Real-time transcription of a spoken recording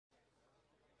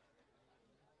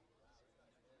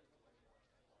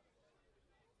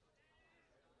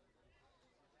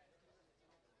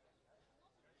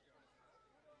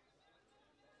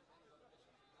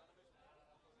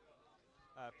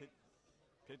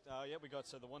Yeah, we got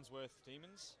the Wandsworth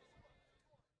Demons.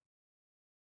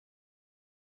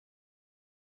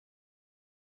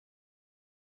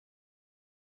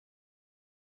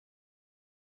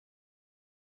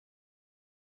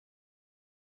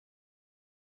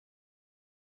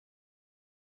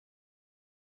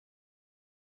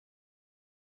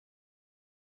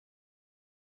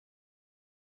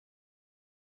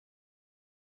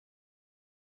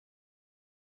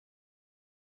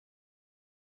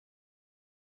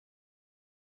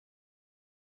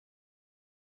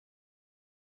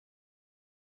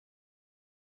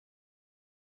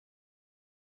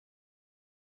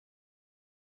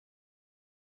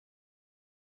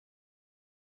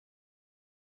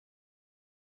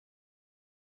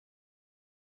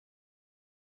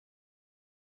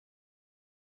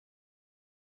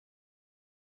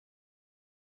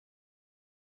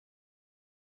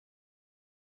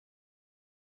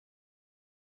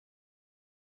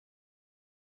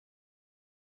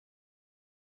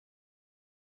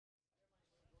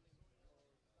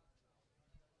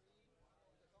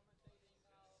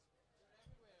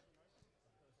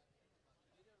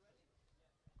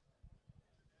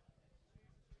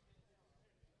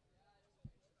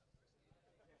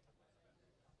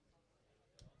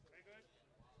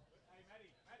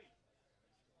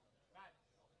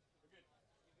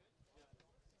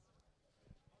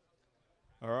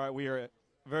 All right, we are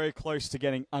very close to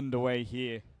getting underway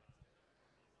here.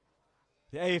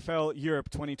 The AFL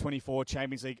Europe 2024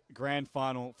 Champions League Grand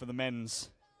Final for the men's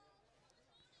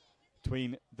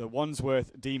between the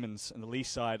Wandsworth Demons and the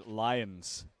Leaside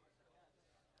Lions.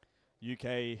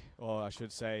 UK, or I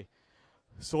should say,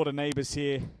 sort of neighbours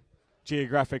here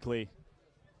geographically,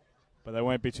 but they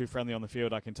won't be too friendly on the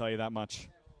field, I can tell you that much.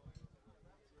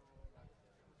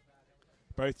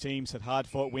 Both teams had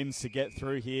hard-fought wins to get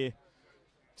through here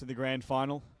to the grand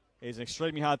final. It's an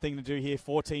extremely hard thing to do here.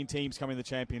 14 teams coming in the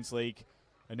Champions League,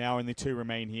 and now only 2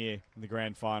 remain here in the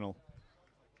grand final.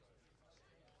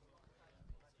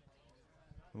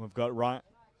 And we've got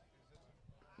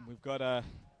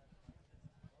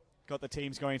the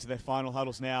teams going into their final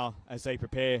huddles now as they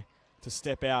prepare to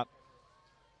step out.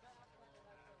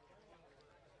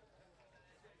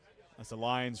 As the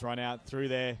Lions run out through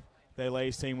their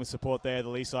Lees team with support there, the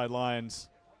Leaside Lions.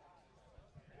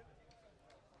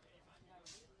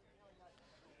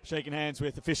 Shaking hands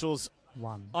with officials.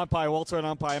 1. Umpire Walter and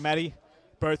umpire Matty.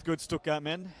 Both good Stuttgart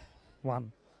men.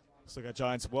 1. Stuttgart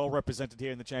Giants well represented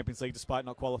here in the Champions League despite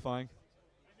not qualifying.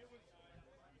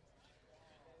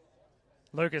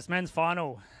 Lucas, men's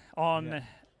final on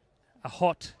a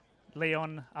hot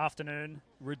Leon afternoon.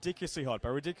 Ridiculously hot, but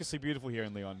ridiculously beautiful here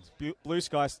in Leon. Blue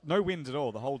skies, no wind at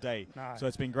all the whole day. No. So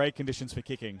it's been great conditions for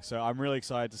kicking. So I'm really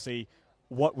excited to see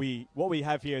what we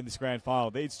have here in this grand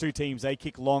final. These 2 teams, they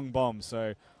kick long bombs,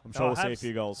 so I'm sure we'll see a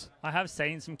few goals. I have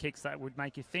seen some kicks that would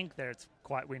make you think that it's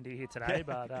quite windy here today,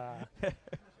 but...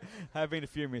 have been a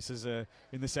few misses in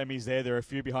the semis there. There are a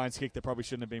few behinds kicked that probably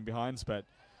shouldn't have been behinds, but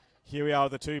here we are,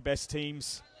 the 2 best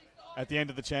teams at the end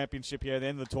of the championship here, at the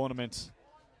end of the tournament.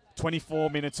 24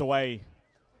 minutes away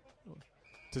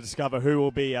to discover who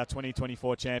will be our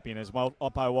 2024 champion as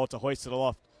umpire Walter hoists it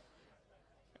aloft.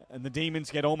 And the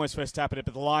Demons get almost first tap at it,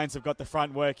 but the Lions have got the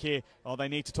front work here. Oh, they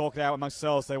need to talk it out amongst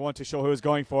themselves. They want to show who is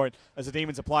going for it as the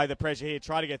Demons apply the pressure here,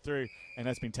 try to get through, and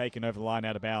that's been taken over the line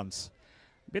out of bounds.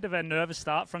 Bit of a nervous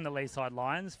start from the Leaside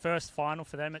Lions. First final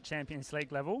for them at Champions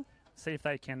League level. See if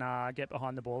they can get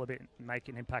behind the ball a bit and make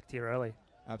an impact here early.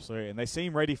 Absolutely, and they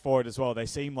seem ready for it as well. They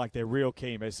seem like they're real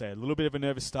keen. As I say, a little bit of a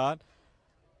nervous start.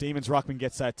 Demons Ruckman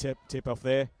gets that tip off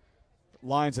there.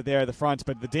 Lions are there at the front,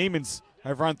 but the Demons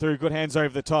have run through. Good hands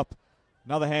over the top.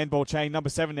 Another handball chain. Number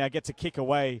 7 now gets a kick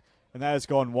away, and that has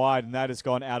gone wide, and that has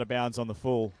gone out of bounds on the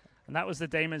full. And that was the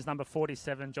Demons' number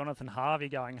 47, Jonathan Harvey,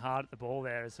 going hard at the ball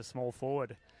there as a small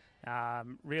forward.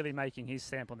 Really making his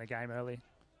stamp on the game early.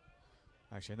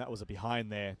 Actually, and that was a behind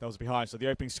there. That was behind. So the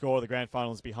opening score of the grand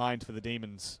final is behind for the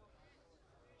Demons.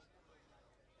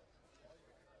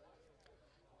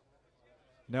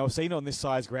 Now, we've seen on this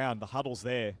size ground, the huddles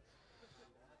there.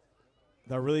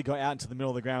 They really got out into the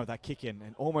middle of the ground with that kick in,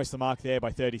 and almost the mark there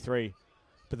by 33.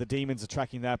 But the Demons are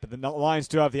tracking that. But the Lions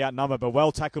do have the outnumber, but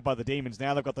well tackled by the Demons.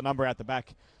 Now they've got the number out the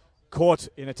back. Caught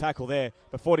in a tackle there.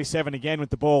 But 47 again with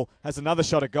the ball. Has another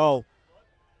shot at goal.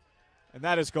 And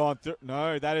that has gone through.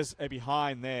 No, that is a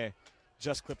behind there.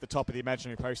 Just clipped the top of the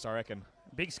imaginary post, I reckon.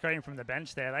 Big scream from the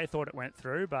bench there. They thought it went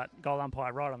through, but goal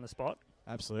umpire right on the spot.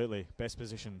 Absolutely. Best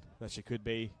position that she could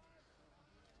be.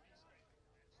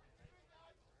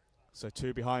 So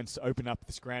 2 behinds to open up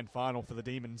this grand final for the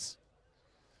Demons.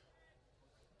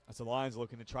 As the Lions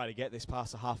looking to try to get this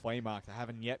past the halfway mark. They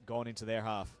haven't yet gone into their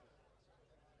half.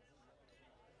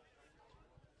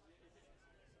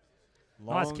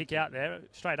 Nice kick out there,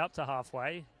 straight up to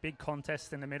halfway. Big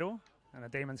contest in the middle, and the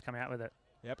Demons come out with it.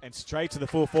 Yep, and straight to the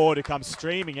full forward who comes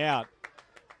streaming out.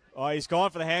 Oh, he's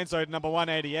gone for the hands though, number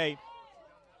 188.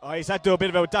 Oh, he's had to do a bit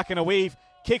of a duck and a weave.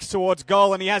 Kicks towards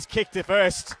goal, and he has kicked it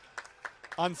first.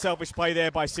 Unselfish play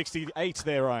there by 68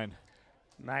 there, Ryan.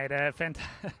 Mate, I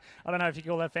don't know if you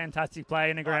call that fantastic play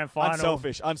in a grand final.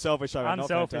 Unselfish, I mean,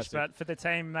 unselfish, but for the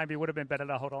team, maybe would have been better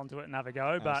to hold on to it and have a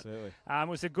go. Absolutely. But it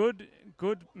was a good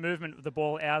movement of the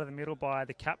ball out of the middle by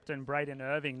the captain, Braden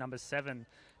Irving, number 7,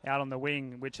 out on the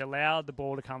wing, which allowed the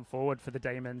ball to come forward for the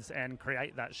Demons and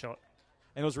create that shot.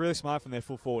 And it was really smart from their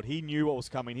full forward. He knew what was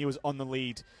coming. He was on the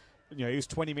lead. You know, he was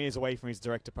 20 metres away from his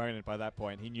direct opponent by that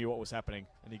point. He knew what was happening,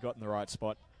 and he got in the right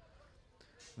spot.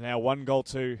 Now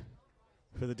 1-2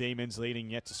 for the Demons, leading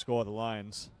yet to score the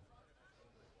Lions.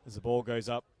 As the ball goes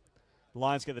up, the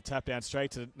Lions get the tap down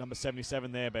straight to number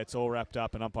 77 there, but it's all wrapped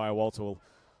up, and umpire Walter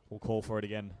will call for it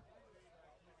again.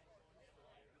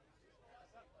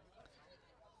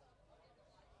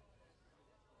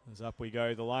 As up we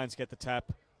go, the Lions get the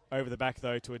tap over the back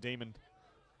though to a Demon,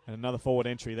 and another forward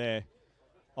entry there.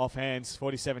 Off hands,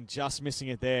 47 just missing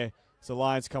it there. So the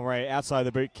Lions come right outside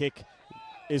the boot. Kick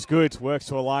is good, works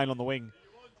to a line on the wing.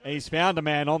 And he's found a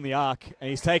man on the arc, and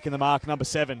he's taken the mark, number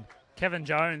 7. Kevin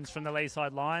Jones from the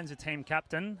Leaside Lions, the team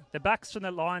captain. The backs from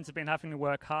the Lions have been having to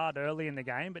work hard early in the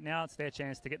game, but now it's their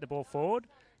chance to get the ball forward,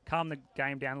 calm the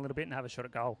game down a little bit and have a shot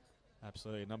at goal.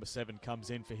 Absolutely. Number 7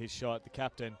 comes in for his shot. The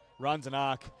captain runs an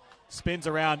arc, spins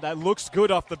around. That looks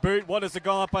good off the boot. What does the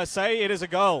goal umpire say? It is a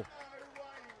goal.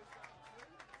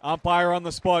 Umpire on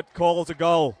the spot calls a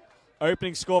goal.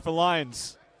 Opening score for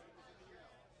Lions.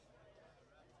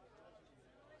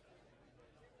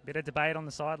 Bit of debate on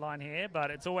the sideline here, but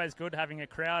it's always good having a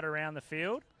crowd around the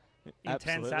field. Intense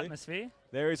Absolutely. atmosphere.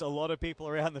 There is a lot of people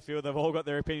around the field. They've all got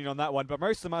their opinion on that one, but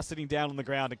most of them are sitting down on the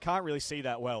ground and can't really see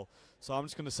that well. So I'm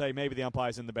just going to say maybe the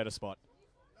umpire's in the better spot.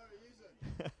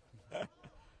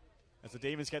 As the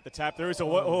Demons get the tap, there is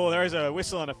a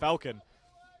whistle on a Falcon.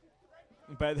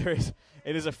 But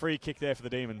it is a free kick there for the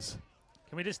Demons.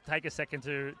 Can we just take a second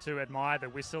to admire the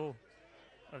whistle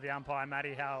of the umpire,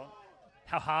 Matty, how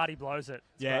hard he blows it.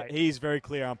 It's great. He's very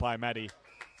clear, umpire Matty.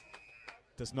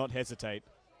 Does not hesitate.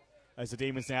 As the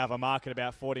Demons now have a mark at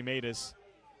about 40 metres.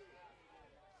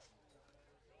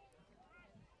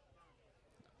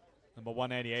 Number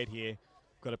 188 here.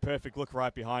 Got a perfect look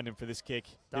right behind him for this kick.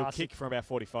 He'll kick from about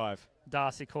 45.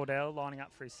 Darcy Cordell lining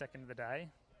up for his second of the day,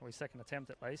 or his second attempt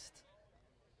at least.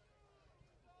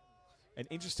 An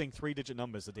interesting 3-digit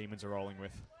numbers the Demons are rolling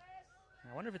with.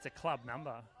 I wonder if it's a club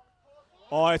number.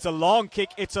 Oh, it's a long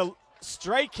kick. It's a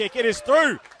straight kick. It is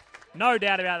through. No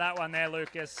doubt about that one there,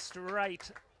 Lucas.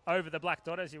 Straight over the black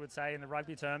dot, as you would say in the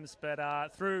rugby terms,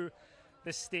 but through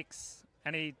the sticks,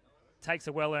 and he takes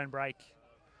a well-earned break.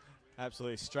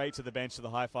 Absolutely. Straight to the bench to the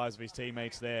high fives of his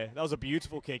teammates there. That was a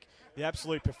beautiful kick. The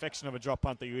absolute perfection of a drop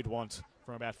punt that you'd want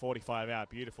from about 45 out.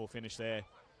 Beautiful finish there.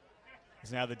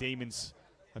 As now the Demons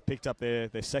have picked up their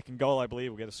second goal, I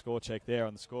believe. We'll get a score check there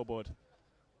on the scoreboard.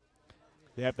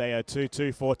 Yep, they are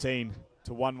 2-2-14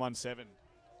 to 1-1-7.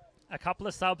 A couple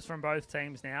of subs from both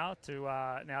teams now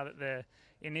now that the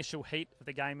initial heat of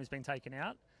the game has been taken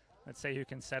out. Let's see who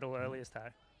can settle earliest,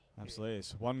 though. Absolutely.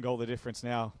 It's 1 goal the difference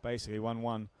now, basically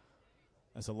 1-1.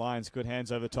 As the Lions, good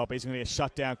hands over the top. He's going to get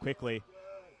shut down quickly.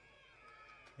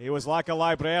 He was like a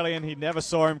librarian. He never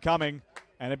saw him coming.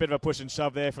 And a bit of a push and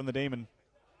shove there from the Demon.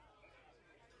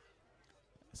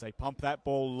 As they pump that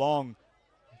ball long.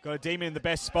 Got a Demon in the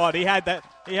best spot. He had that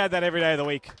every day of the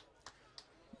week.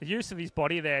 The use of his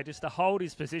body there just to hold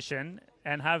his position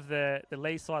and have the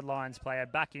Leaside Lions player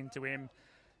back into him.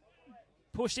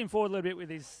 Pushed him forward a little bit with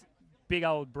his big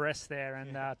old breast there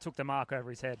and took the mark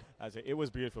over his head. It was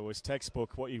beautiful. It was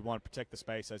textbook, what you want, protect the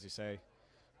space, as you say.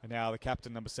 And now the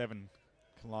captain, number 7,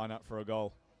 can line up for a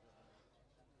goal.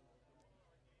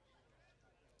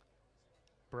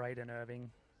 Braden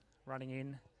Irving running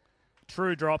in.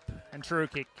 True drop and true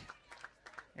kick.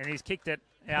 And he's kicked it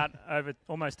out over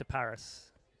almost to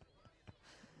Paris.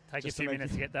 Take a few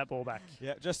minutes to get that ball back.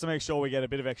 Yeah, just to make sure we get a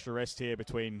bit of extra rest here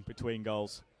between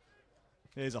goals.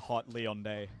 It is a hot Leon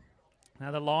day.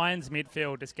 Now the Lions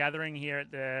midfield just gathering here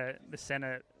at the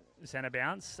centre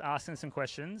bounce, asking some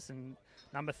questions, and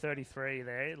number 33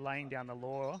 there laying down the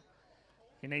law.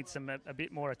 He needs a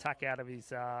bit more attack out of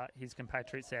his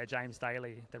compatriots there, James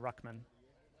Daly, the ruckman.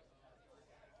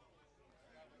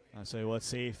 So let's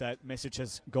see if that message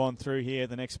has gone through here.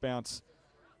 The next bounce.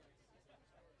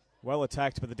 Well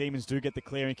attacked, but the Demons do get the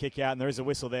clearing kick out, and there is a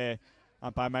whistle there.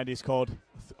 Umpire Matty's called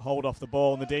hold off the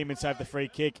ball, and the Demons have the free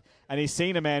kick. And he's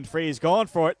seen a man free. He's gone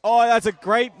for it. Oh, that's a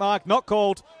great mark. Not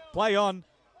called. Play on.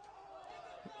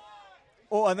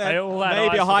 Oh, and then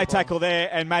maybe a high tackle there,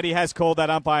 and Matty has called that.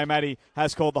 Umpire Matty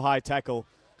has called the high tackle.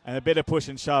 And a bit of push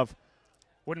and shove.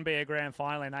 Wouldn't be a grand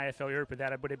final in AFL Europe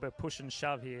without a bit of a push and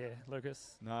shove here,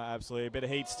 Lucas. No, absolutely. A bit of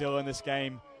heat still in this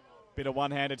game. Bit of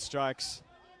one-handed strikes.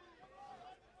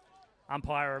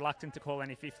 Umpire reluctant to call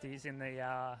any 50s in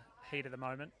the heat of the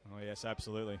moment. Oh, yes,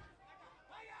 absolutely.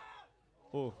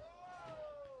 Oh.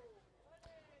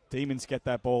 Demons get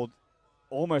that ball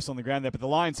almost on the ground there, but the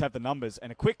Lions have the numbers.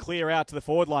 And a quick clear out to the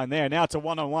forward line there. Now it's a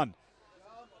one-on-one.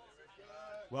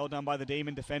 Well done by the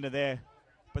Demon defender there.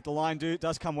 But the line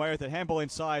does come away with it. Handball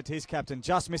inside. His captain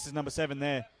just misses number 7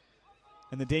 there.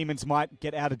 And the Demons might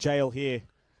get out of jail here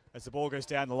as the ball goes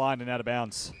down the line and out of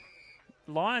bounds.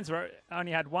 Lions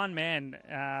only had one man,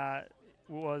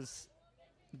 was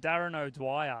Darren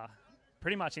O'Dwyer,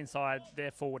 pretty much inside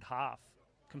their forward half,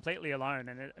 completely alone.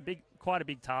 And quite a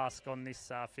big task on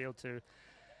this field to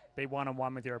be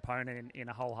one-on-one with your opponent in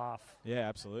a whole half. Yeah,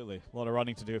 absolutely. A lot of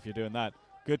running to do if you're doing that.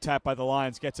 Good tap by the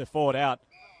Lions. Gets it forward out.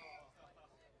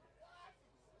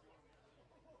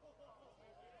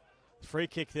 Free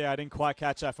kick there. I didn't quite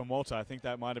catch that from Walter. I think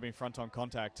that might have been front-on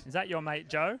contact. Is that your mate,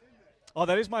 Joe? Oh,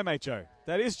 that is my mate, Joe.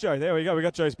 That is Joe. There we go. We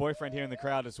got Joe's boyfriend here in the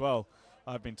crowd as well,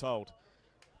 I've been told.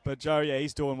 But Joe, yeah,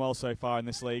 he's doing well so far in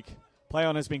this league. Play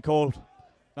on has been called.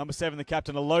 Number 7, the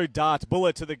captain, a low dart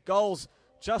bullet to the goals,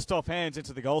 just off hands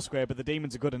into the goal square, but the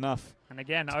Demons are good enough. And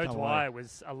again, O'Dwyer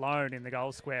was alone in the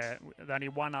goal square, with only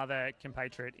one other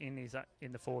compatriot in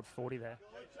the forward 40 there.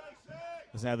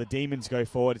 As now the Demons go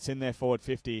forward. It's in their forward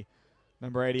 50.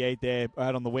 Number 88 there,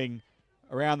 out on the wing,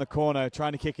 around the corner,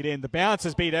 trying to kick it in. The bounce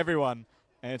has beat everyone,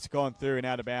 and it's gone through and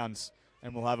out of bounds.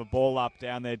 And we'll have a ball up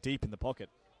down there deep in the pocket.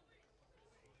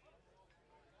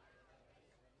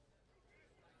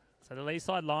 So the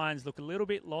Leaside Lions look a little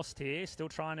bit lost here, still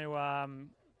trying to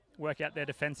work out their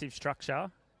defensive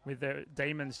structure with the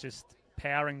Demons just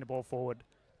powering the ball forward.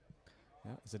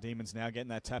 Yeah, as the Demons now getting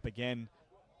that tap again.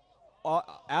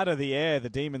 Out of the air, the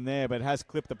Demon there, but it has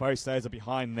clipped the post. Those are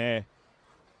behind there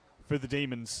for the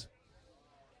Demons.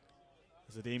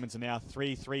 As the Demons are now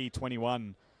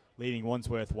 3-3-21, leading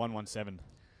Wandsworth 1-1-7.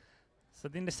 So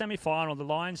in the semi-final, the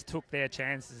Lions took their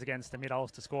chances against the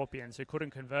Mid-Ulster Scorpions, who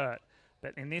couldn't convert.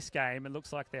 But in this game, it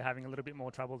looks like they're having a little bit more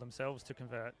trouble themselves to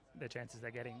convert the chances they're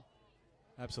getting.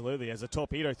 Absolutely, as a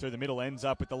torpedo through the middle ends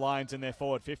up with the Lions in their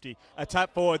forward 50. A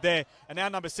tap forward there, and now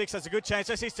number 6 has a good chance.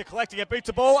 Just needs to collect again, boots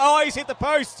the ball. Oh, he's hit the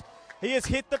post. He has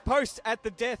hit the post at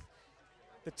the death.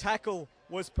 The tackle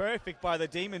was perfect by the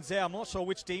Demons there. I'm not sure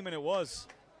which Demon it was,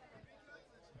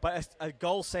 but a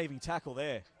goal-saving tackle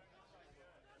there.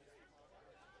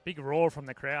 Big roar from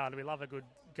the crowd. We love a good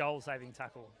goal-saving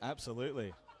tackle.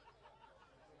 Absolutely.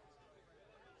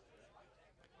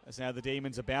 As now the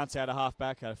Demons a bounce out of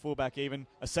halfback, a fullback even.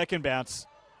 A second bounce.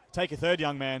 Take a third,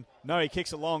 young man. No, he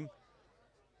kicks it long.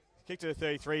 Kicked to the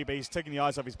 33, but he's taking the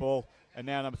eyes off his ball. And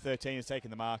now number 13 is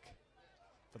taking the mark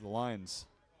for the Lions.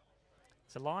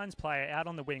 So Lions player out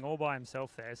on the wing all by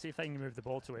himself there. See if they can move the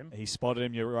ball to him. He spotted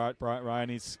him, you're right, Ryan.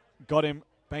 He's got him,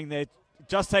 bang there,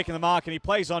 just taking the mark, and he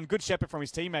plays on. Good shepherd from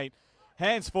his teammate.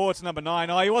 Hands forward to number 9.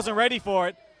 Oh, he wasn't ready for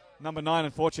it. Number 9,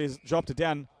 unfortunately, has dropped it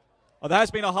down. Oh, there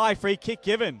has been a high free kick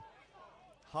given.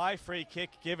 High free kick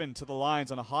given to the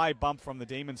Lions on a high bump from the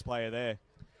Demons player there.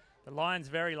 The Lions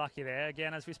very lucky there.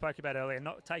 Again, as we spoke about earlier,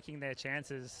 not taking their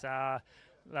chances.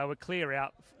 They would clear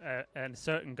out a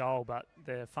certain goal, but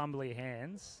the fumbly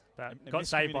hands, but got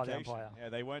saved by the umpire. Yeah,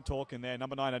 they weren't talking there.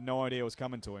 Number 9 had no idea it was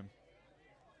coming to him.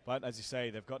 But as you say,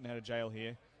 they've gotten out of jail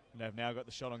here, and they've now got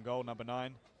the shot on goal. Number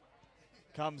 9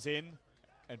 comes in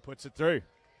and puts it through.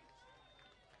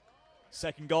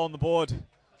 Second goal on the board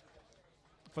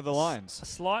for the Lions. A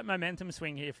slight momentum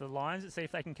swing here for the Lions. Let's see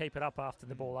if they can keep it up after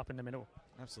the ball up in the middle.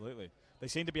 Absolutely. They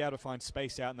seem to be able to find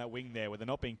space out in that wing there where they're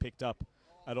not being picked up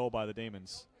at all by the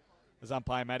Demons. As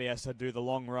umpire Matty has to do the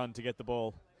long run to get the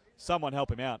ball. Someone help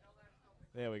him out.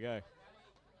 There we go.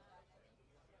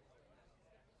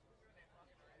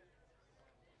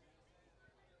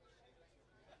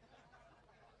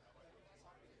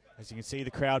 As you can see, the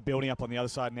crowd building up on the other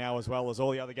side now as well, as all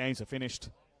the other games are finished.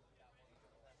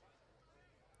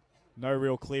 No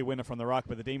real clear winner from the ruck,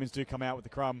 but the Demons do come out with the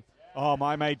crumb. Oh,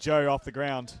 my mate Joe off the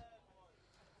ground.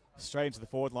 Straight into the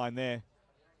forward line there.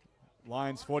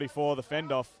 Lions 44, the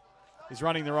fend off. He's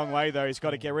running the wrong way though. He's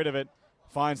got to get rid of it.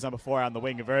 Finds number 4 out on the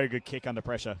wing. A very good kick under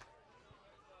pressure.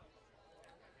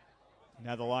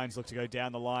 Now the Lions look to go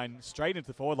down the line, straight into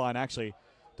the forward line actually.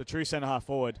 The true centre half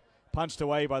forward. punched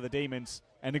away by the Demons,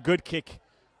 and a good kick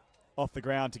off the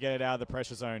ground to get it out of the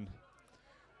pressure zone.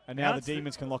 And now the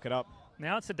Demons can lock it up.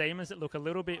 Now it's the Demons that look a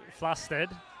little bit flustered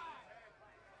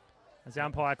as the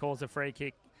umpire calls a free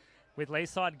kick, with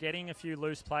Leaside getting a few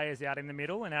loose players out in the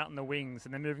middle and out in the wings,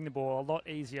 and they're moving the ball a lot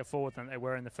easier forward than they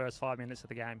were in the first 5 minutes of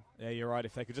the game. Yeah, you're right.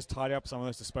 If they could just tidy up some of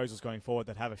those disposals going forward,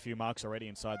 they'd have a few marks already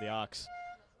inside the arcs.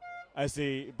 As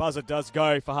the buzzer does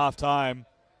go for half-time,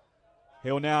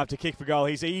 he'll now have to kick for goal.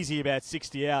 He's easy about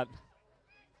 60 out.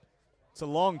 It's a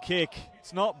long kick.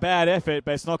 It's not bad effort,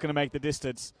 but it's not going to make the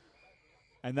distance.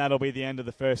 And that'll be the end of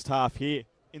the first half here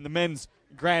in the men's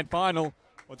grand final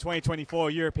of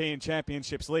 2024 European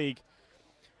Championships League.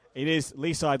 It is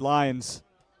Leaside Lions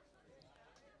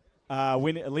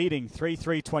leading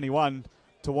 3-3-21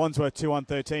 to Wandsworth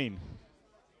 2-1-13.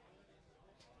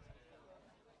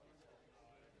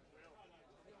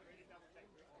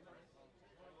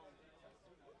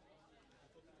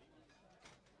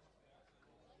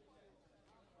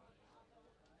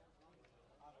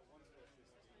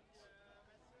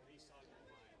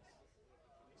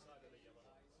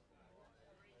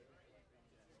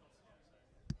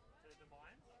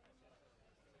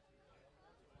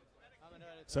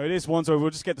 So it is Wandsworth. We'll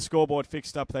just get the scoreboard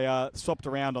fixed up. They are swapped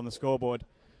around on the scoreboard.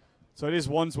 So it is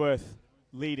Wandsworth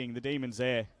leading the Demons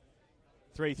there.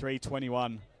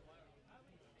 3-3-21.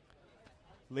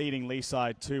 Leading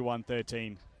Leaside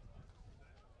 2-1-13.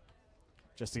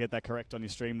 Just to get that correct on your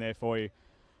stream there for you.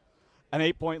 An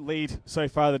 8-point lead so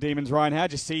far, the Demons. Ryan,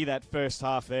 how'd you see that first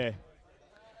half there?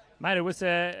 Mate, it was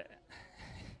you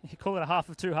call it a half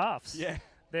of two halves. Yeah.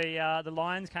 The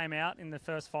Lions came out in the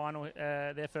first final,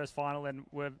 their first final, and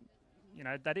were,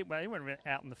 they weren't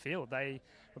out in the field. They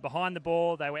were behind the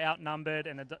ball. They were outnumbered,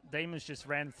 and the Demons just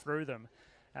ran through them.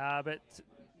 But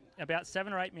about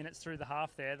 7 or 8 minutes through the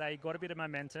half there, they got a bit of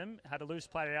momentum, had a loose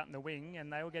player out in the wing,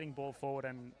 and they were getting ball forward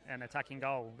and attacking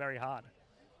goal very hard.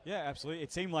 Yeah, absolutely.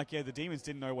 It seemed like the Demons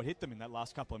didn't know what hit them in that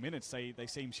last couple of minutes. They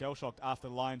seemed shell-shocked after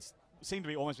the Lions seemed to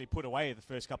be almost be put away the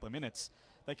first couple of minutes.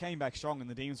 They came back strong, and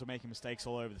the Demons were making mistakes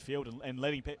all over the field and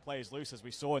letting players loose, as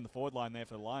we saw in the forward line there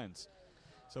for the Lions.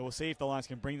 So we'll see if the Lions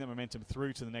can bring that momentum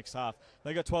through to the next half.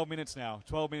 They've got 12 minutes now,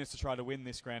 12 minutes to try to win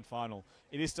this grand final.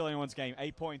 It is still anyone's game.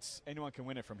 8 points, anyone can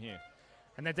win it from here.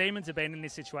 And the Demons have been in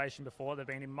this situation before. They've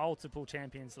been in multiple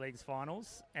Champions Leagues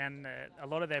finals, and a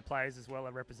lot of their players as well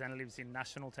are representatives in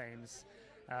national teams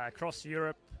across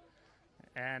Europe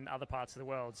and other parts of the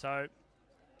world. So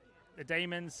the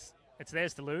Demons, it's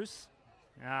theirs to lose.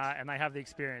 And they have the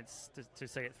experience to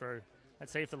see it through.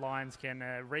 Let's see if the Lions can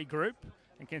regroup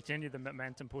and continue the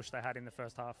momentum push they had in the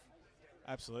first half.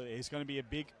 Absolutely. It's going to be a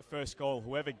big first goal.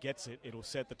 Whoever gets it, it'll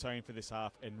set the tone for this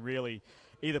half and really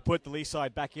either put the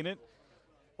Leaside back in it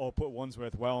or put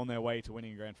Wandsworth well on their way to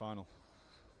winning a grand final.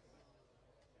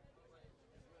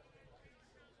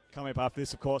 Coming up after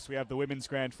this, of course, we have the women's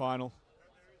grand final.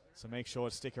 So make sure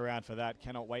to stick around for that.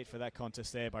 Cannot wait for that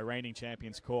contest there by reigning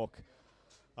champions Cork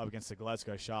up against the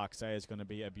Glasgow Sharks. That is going to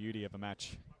be a beauty of a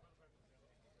match.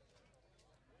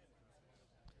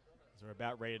 So we're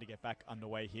about ready to get back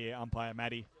underway here. Umpire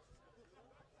Maddie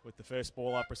with the first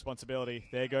ball up responsibility.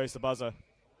 There goes the buzzer.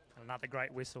 Another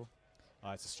great whistle.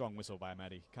 Oh, it's a strong whistle by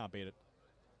Maddie. Can't beat it.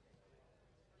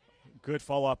 Good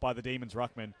follow-up by the Demons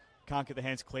ruckman. Can't get the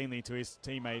hands cleanly to his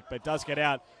teammate, but does get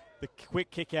out. The quick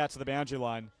kick out to the boundary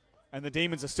line. And the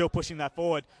Demons are still pushing that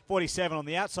forward. 47 on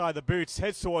the outside of the boots.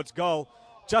 Heads towards goal.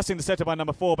 Just intercepted by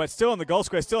number 4, but still on the goal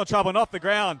square, still in trouble and off the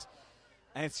ground.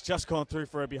 And it's just gone through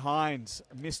for a behind.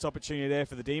 A missed opportunity there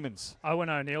for the Demons. Owen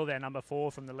O'Neill there, number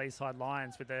 4 from the Leaside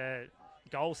Lions with the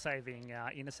goal-saving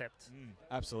intercept.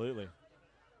 Absolutely.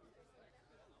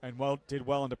 And did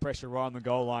well under pressure right on the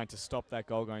goal line to stop that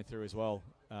goal going through as well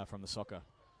from the soccer.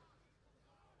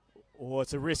 Oh,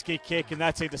 it's a risky kick, and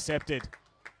that's intercepted.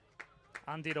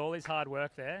 Undid all his hard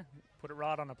work there. Put it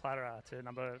right on a platter to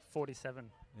number 47.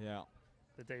 Yeah.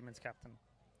 The Demons captain.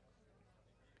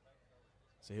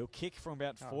 So he'll kick from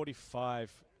about 45,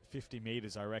 50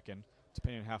 metres, I reckon,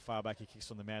 depending on how far back he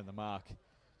kicks on the man of the mark.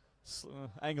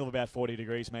 Angle of about 40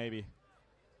 degrees, maybe.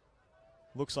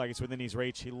 Looks like it's within his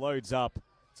reach. He loads up.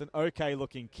 It's an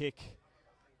okay-looking kick.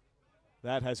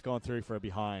 That has gone through for a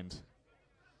behind.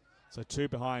 So 2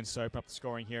 behinds to open up the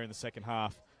scoring here in the second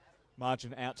half.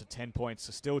 Margin out to 10 points.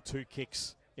 So still 2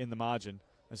 kicks in the margin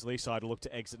as Leaside will look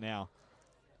to exit now.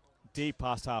 Deep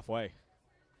past halfway.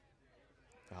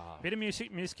 Bit of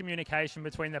miscommunication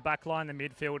between the back line and the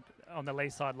midfield on the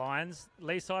Leaside Lions.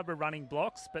 Leaside were running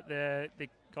blocks, but the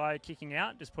guy kicking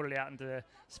out just put it out into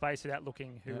space without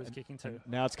looking who was kicking to.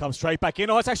 Now it's come straight back in.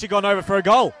 Oh, it's actually gone over for a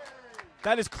goal.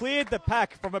 That has cleared the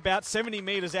pack from about 70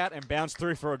 metres out and bounced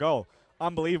through for a goal.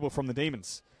 unbelievable from the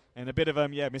Demons. And a bit of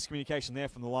miscommunication there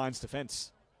from the Lions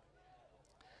defence.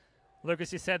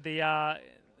 Lucas, you said the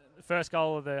first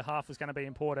goal of the half was going to be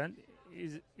important.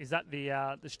 Is that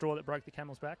the straw that broke the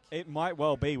camel's back? It might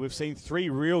well be. We've seen 3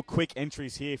 real quick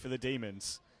entries here for the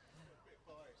Demons.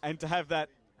 And to have that,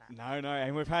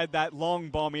 and we've had that long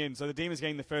bomb in. So the Demons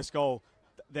getting the first goal.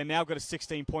 They've now got a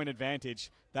 16-point advantage.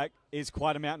 That is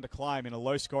quite a mountain to climb in a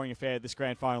low-scoring affair this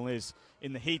grand final is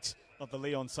in the heat of the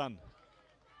Leon sun.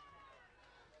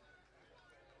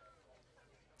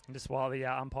 And just while the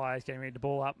umpire is getting ready to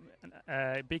ball up,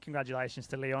 big congratulations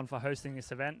to Leon for hosting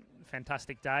this event.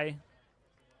 Fantastic day.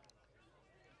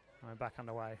 We're back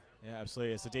underway. Yeah,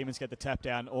 absolutely. As the Demons get the tap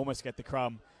down, almost get the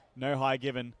crumb. No high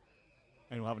given.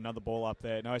 And we'll have another ball up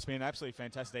there. No, it's been an absolutely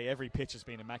fantastic day. Every pitch has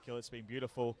been immaculate. It's been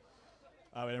beautiful.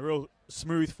 And a real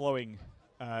smooth-flowing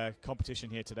competition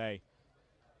here today.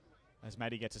 As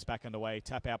Maddie gets us back underway.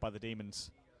 Tap out by the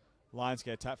Demons. Lions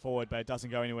get a tap forward, but it doesn't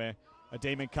go anywhere. A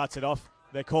Demon cuts it off.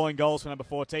 They're calling goals for number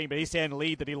 14, but he's standing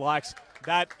lead that he likes.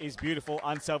 That is beautiful,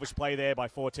 unselfish play there by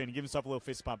 14. He gives himself a little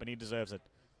fist pump, and he deserves it.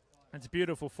 It's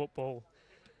beautiful football.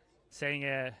 Seeing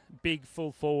a big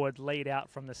full forward lead out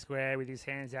from the square with his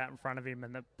hands out in front of him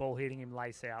and the ball hitting him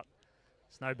lace out.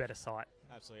 It's no better sight.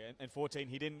 Absolutely. And 14,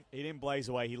 he didn't blaze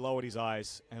away. He lowered his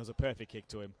eyes, and it was a perfect kick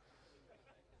to him.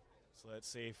 So let's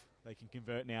see if they can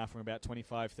convert now from about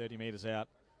 25, 30 metres out.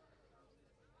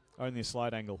 Only a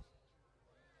slight angle.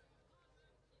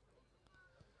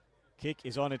 Kick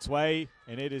is on its way,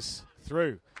 and it is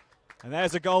through. And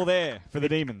there's a goal there for the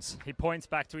Demons. He points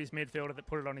back to his midfielder that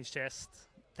put it on his chest.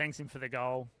 Thanks him for the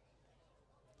goal.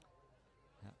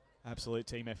 Absolute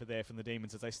team effort there from the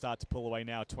Demons as they start to pull away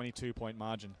now, 22-point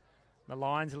margin. The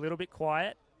Lions a little bit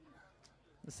quiet.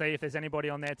 Let's see if there's anybody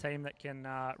on their team that can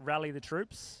rally the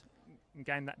troops and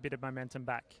gain that bit of momentum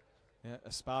back. Yeah,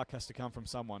 a spark has to come from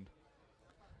someone.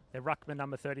 Their ruckman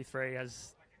number 33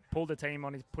 has pulled the team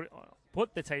on his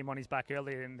put the team on his back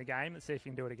earlier in the game. Let's see if he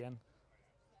can do it again.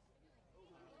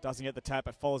 Doesn't get the tap,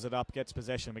 but follows it up, gets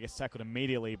possession, but gets tackled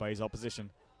immediately by his opposition.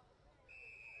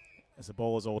 As the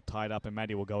ball is all tied up, and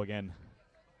Maddie will go again.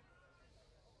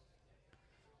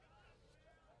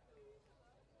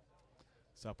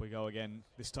 So up we go again.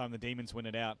 This time the Demons win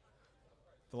it out.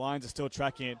 The Lions are still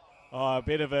tracking it. Oh, a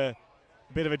bit of a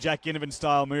Jack Ginnivan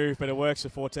style move, but it works for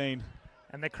 14.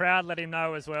 And the crowd let him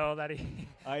know as well that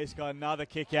he's got another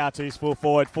kick out to his full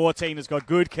forward. 14 has got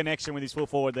good connection with his full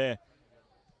forward there.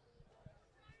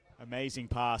 Amazing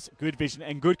pass, good vision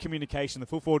and good communication. The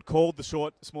full forward called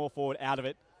the small forward out of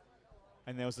it.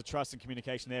 And there was the trust and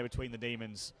communication there between the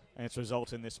Demons. And it's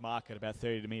resulted in this mark at about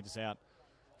 30 metres out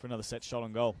for another set shot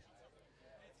on goal.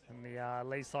 And the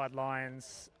Leaside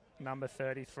Lions, number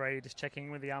 33, just checking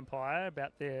with the umpire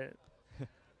about the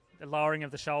lowering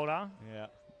of the shoulder. Yeah.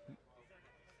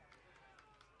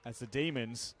 As the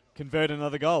Demons convert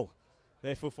another goal.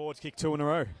 Their full forwards kick 2 in a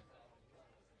row.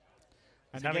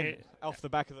 And again, off the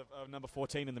back of number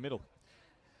 14 in the middle.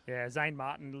 Yeah, Zane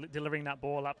Martin delivering that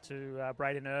ball up to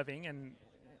Braden Irving, and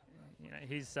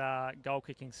his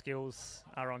goal-kicking skills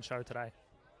are on show today.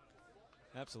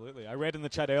 Absolutely. I read in the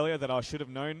chat earlier that I should have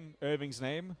known Irving's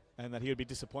name and that he would be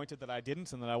disappointed that I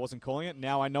didn't and that I wasn't calling it.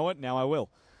 Now I know it. Now I will.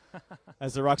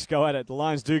 As the Rucks go at it, the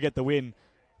Lions do get the win,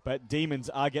 but Demons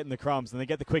are getting the crumbs, and they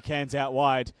get the quick hands out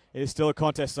wide. It is still a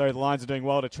contest, though. The Lions are doing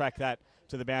well to track that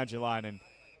to the boundary line and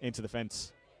into the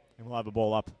fence, and we'll have a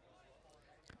ball up.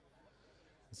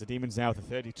 As the Demons now with a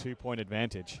 32-point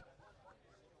advantage.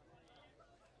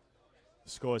 The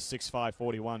score is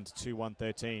 6-5-41 to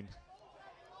 2-1-13.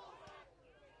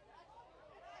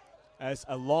 As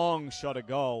a long shot at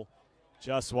goal,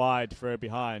 just wide for a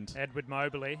behind. Edward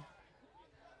Mobley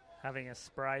having a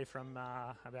spray from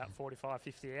about 45,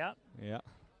 50 out. Yeah.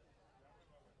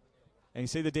 And you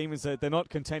see the Demons, they're not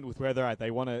content with where they're at.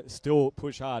 They want to still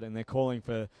push hard, and they're calling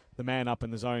for the man up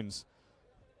in the zones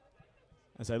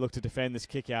as they look to defend this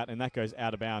kick out, and that goes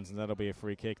out of bounds, and that'll be a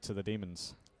free kick to the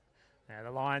Demons. Yeah,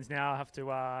 the Lions now have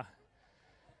to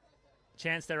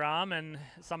chance their arm, and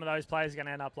some of those players are going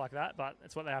to end up like that, but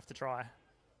it's what they have to try.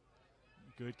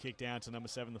 Good kick down to number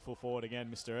 7, the full forward again,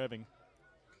 Mr. Irving.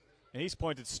 And he's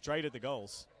pointed straight at the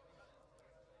goals.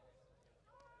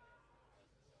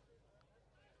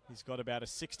 He's got about a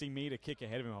 60-metre kick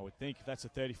ahead of him, I would think. If that's a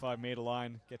 35-metre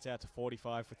line, gets out to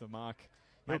 45 with the mark.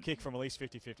 He'll kick from at least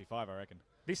 50-55, I reckon.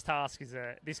 This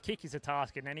kick is a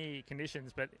task in any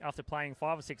conditions, but after playing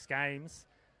 5 or 6 games,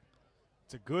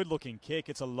 it's a good-looking kick.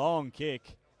 It's a long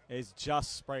kick. It's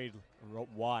just sprayed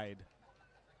wide.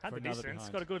 Had the distance.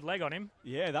 Behind. Got a good leg on him.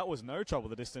 Yeah, that was no trouble,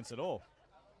 the distance at all.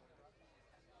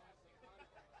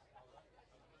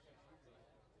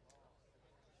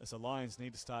 as the Lions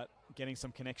need to start getting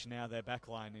some connection now of their back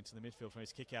line into the midfield from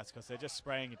these kickouts, because they're just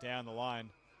spraying it down the line.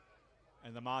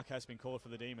 And the mark has been called for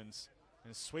the Demons.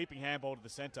 And a sweeping handball to the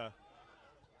centre.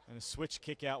 And a switch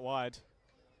kick out wide.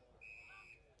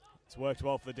 It's worked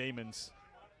well for the Demons.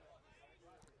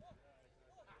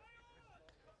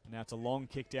 Now it's a long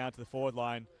kick down to the forward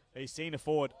line. He's seen a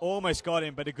forward, almost got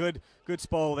him, but a good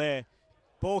spoil there.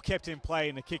 Ball kept in play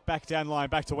and a kick back down the line,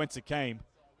 back to whence it came.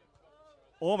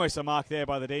 Almost a mark there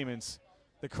by the Demons.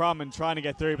 The Crumman trying to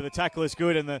get through, but the tackle is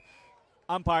good and the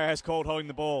umpire has called holding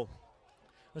the ball.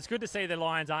 It's good to see the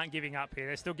Lions aren't giving up here.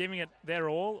 They're still giving it their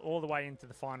all the way into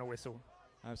the final whistle.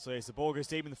 Absolutely. As the ball goes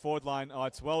deep in the forward line,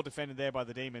 it's well defended there by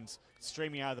the Demons.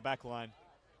 Streaming out of the back line.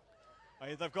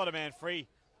 They've got a man free.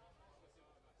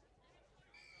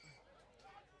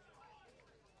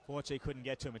 Fortunately, couldn't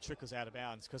get to him. It trickles out of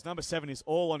bounds because number 7 is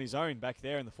all on his own back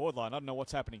there in the forward line. I don't know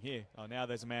what's happening here. Oh, now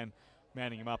there's a man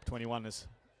manning him up. 21 has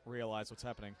realised what's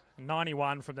happening.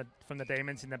 91 from the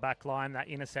Demons in the back line. That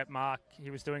intercept mark,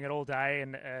 he was doing it all day,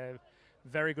 and a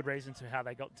very good reason to how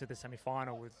they got to the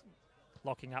semi-final with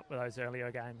locking up with those earlier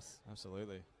games.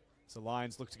 Absolutely. So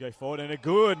Lions look to go forward, and a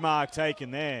good mark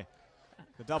taken there.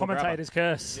 The double Commentator's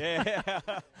grabber. Curse.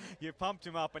 Yeah, you pumped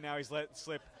him up, and now he's let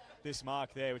slip this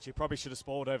mark there, which he probably should have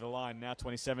spoiled over the line. Now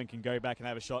 27 can go back and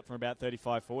have a shot from about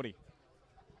 35-40.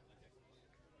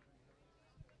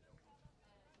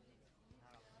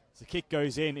 So the kick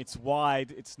goes in. It's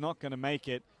wide. It's not going to make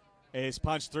it. It's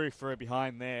punched through for a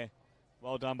behind there.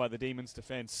 Well done by the Demons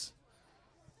defence.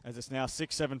 As it's now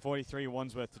 6-7-43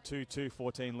 Wandsworth to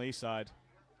 2-2-14 Lee side.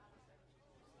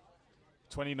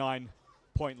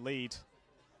 29-point lead.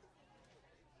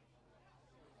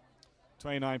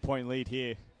 29-point lead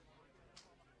here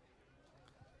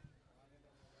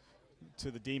to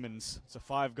the Demons. It's a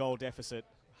 5-goal deficit.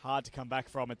 Hard to come back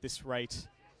from at this rate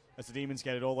as the Demons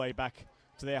get it all the way back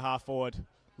to their half forward.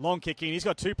 Long kicking. He's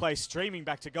got 2 plays streaming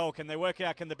back to goal. Can they work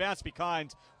out? Can the bounce be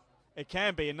kind? It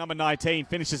can be, and number 19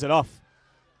 finishes it off.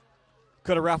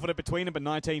 Could have raffled it between them, but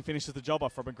 19 finishes the job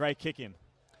off from a great kick in.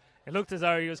 It looked as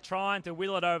though he was trying to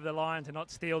wheel it over the line to not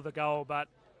steal the goal, but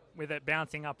with it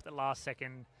bouncing up at the last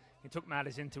second, he took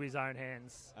matters into his own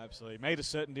hands. Absolutely. Made a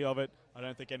certainty of it. I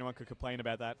don't think anyone could complain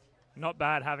about that. Not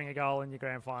bad having a goal in your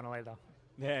grand final either.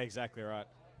 Yeah, exactly right.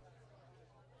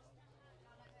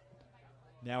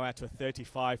 Now out to a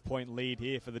 35-point lead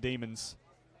here for the Demons.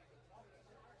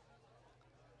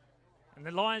 And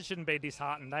the Lions shouldn't be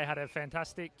disheartened. They had a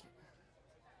fantastic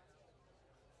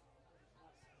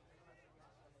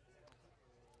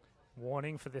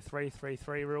warning for the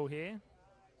 3-3-3 rule here.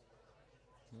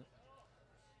 Yep.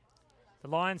 The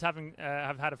Lions have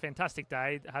had a fantastic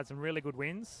day, had some really good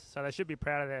wins, so they should be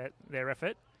proud of their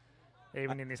effort,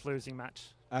 even in this losing match.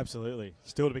 Absolutely.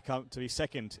 Still to be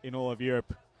second in all of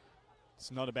Europe.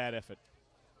 It's not a bad effort.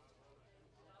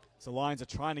 So the Lions are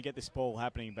trying to get this ball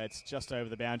happening, but it's just over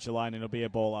the boundary line and it'll be a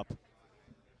ball up.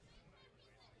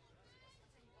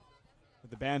 With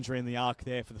the boundary in the arc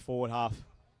there for the forward half,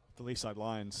 the Leaside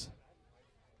Lions.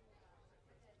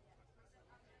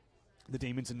 The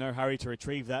Demons in no hurry to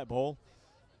retrieve that ball,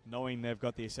 knowing they've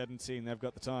got the ascendancy and they've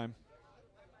got the time.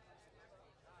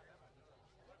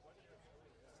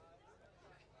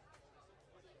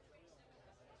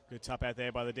 Good tap out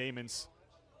there by the Demons.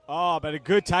 Oh, but a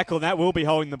good tackle, and that will be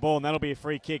holding the ball, and that'll be a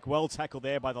free kick. Well tackled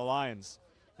there by the Lions.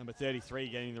 Number 33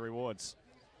 getting the rewards.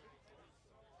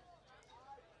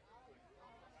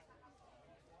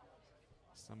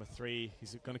 It's number 3.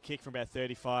 He's going to kick from about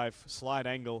 35. Slide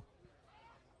angle.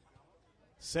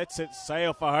 Sets it,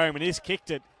 sail for home, and he's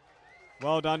kicked it.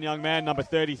 Well done, young man, number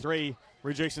 33.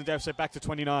 Reducing the deficit back to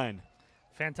 29.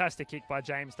 Fantastic kick by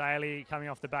James Daly, coming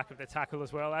off the back of the tackle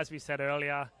as well. As we said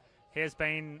earlier, he has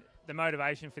been the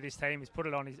motivation for this team. He's put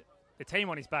the team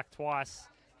on his back twice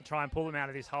to try and pull them out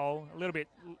of this hole. A little bit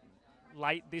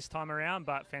late this time around,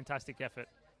 but fantastic effort.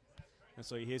 And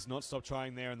so he has not stopped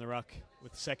trying there in the ruck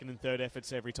with second and third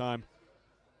efforts every time.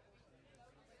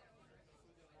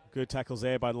 Good tackles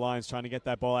there by the Lions trying to get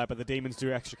that ball out, but the Demons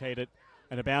do extricate it.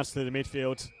 And a bounce through the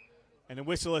midfield. And a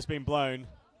whistle has been blown.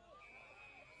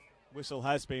 Whistle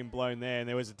has been blown there, and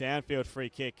there was a downfield free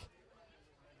kick.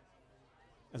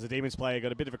 As the Demons player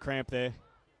got a bit of a cramp there.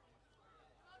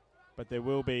 But there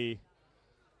will be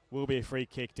a free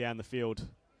kick down the field.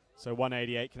 So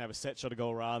 188 can have a set shot a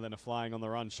goal rather than a flying on the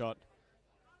run shot.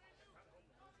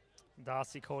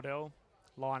 Darcy Cordell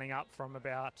lining up from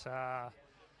about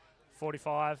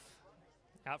 45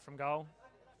 out from goal.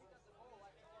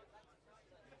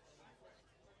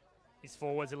 His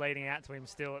forwards are leading out to him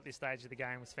still at this stage of the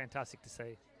game. It's fantastic to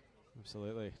see.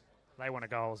 Absolutely. They want a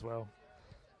goal as well.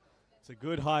 It's a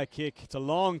good high kick. It's a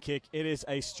long kick. It is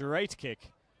a straight kick,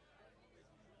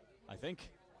 I think.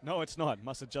 No, it's not.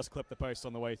 Must have just clipped the post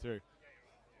on the way through.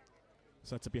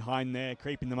 So it's a behind there,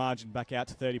 creeping the margin back out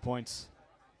to 30 points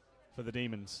for the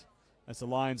Demons, as the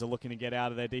Lions are looking to get out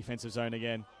of their defensive zone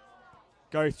again.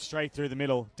 Go straight through the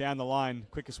middle, down the line,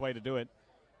 quickest way to do it.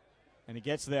 And he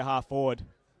gets to their half forward.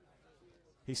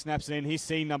 He snaps it in. He's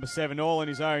seen number 7 all on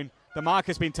his own. The mark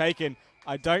has been taken.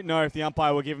 I don't know if the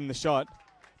umpire will give him the shot.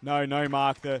 No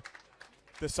mark. The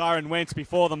siren went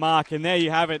before the mark, and there you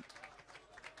have it.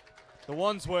 The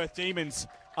Wandsworth Demons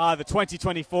are the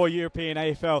 2024 European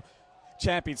AFL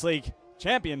Champions League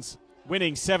champions,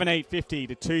 winning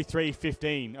 7-8-50 to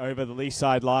 2-3-15 over the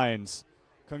Leaside Lions.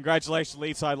 Congratulations,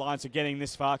 Leaside Lions, for getting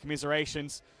this far.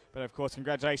 Commiserations, but of course,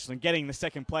 congratulations on getting the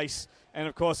second place. And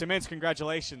of course, immense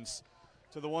congratulations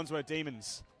to the Wandsworth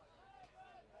Demons,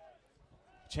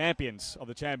 champions of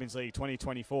the Champions League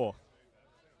 2024.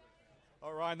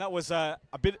 All right, and that was a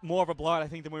bit more of a blowout, I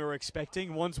think, than we were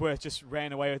expecting. Wandsworth just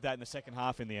ran away with that in the second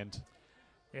half in the end.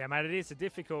 Yeah, mate, it is a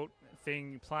difficult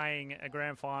thing playing a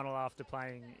grand final after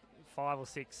playing 5 or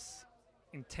 6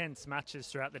 intense matches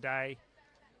throughout the day.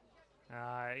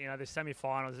 The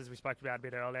semi-finals, as we spoke about a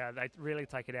bit earlier, they really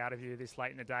take it out of you this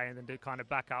late in the day, and then to kind of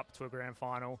back up to a grand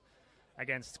final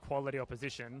against quality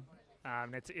opposition,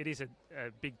 it is a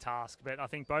big task. But I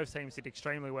think both teams did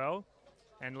extremely well,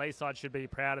 and Leaside should be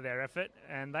proud of their effort.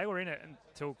 And they were in it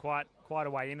until quite a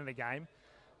way into the game.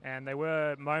 And there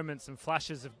were moments and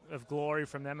flashes of glory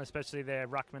from them, especially their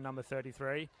ruckman number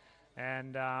 33.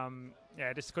 And,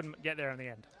 just couldn't get there in the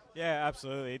end. Yeah,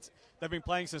 absolutely. They've been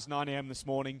playing since 9 a.m. this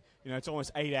morning. It's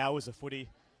almost 8 hours of footy.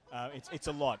 It's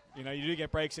a lot. You do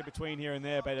get breaks in between here and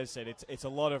there, but as I said, it's a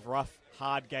lot of rough,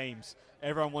 hard games.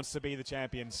 Everyone wants to be the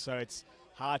champions, so it's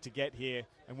hard to get here.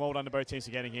 And well done to both teams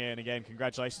for getting here. And again,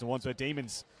 congratulations to Wandsworth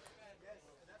Demons.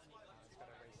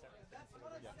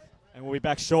 And we'll be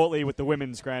back shortly with the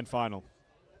women's grand final.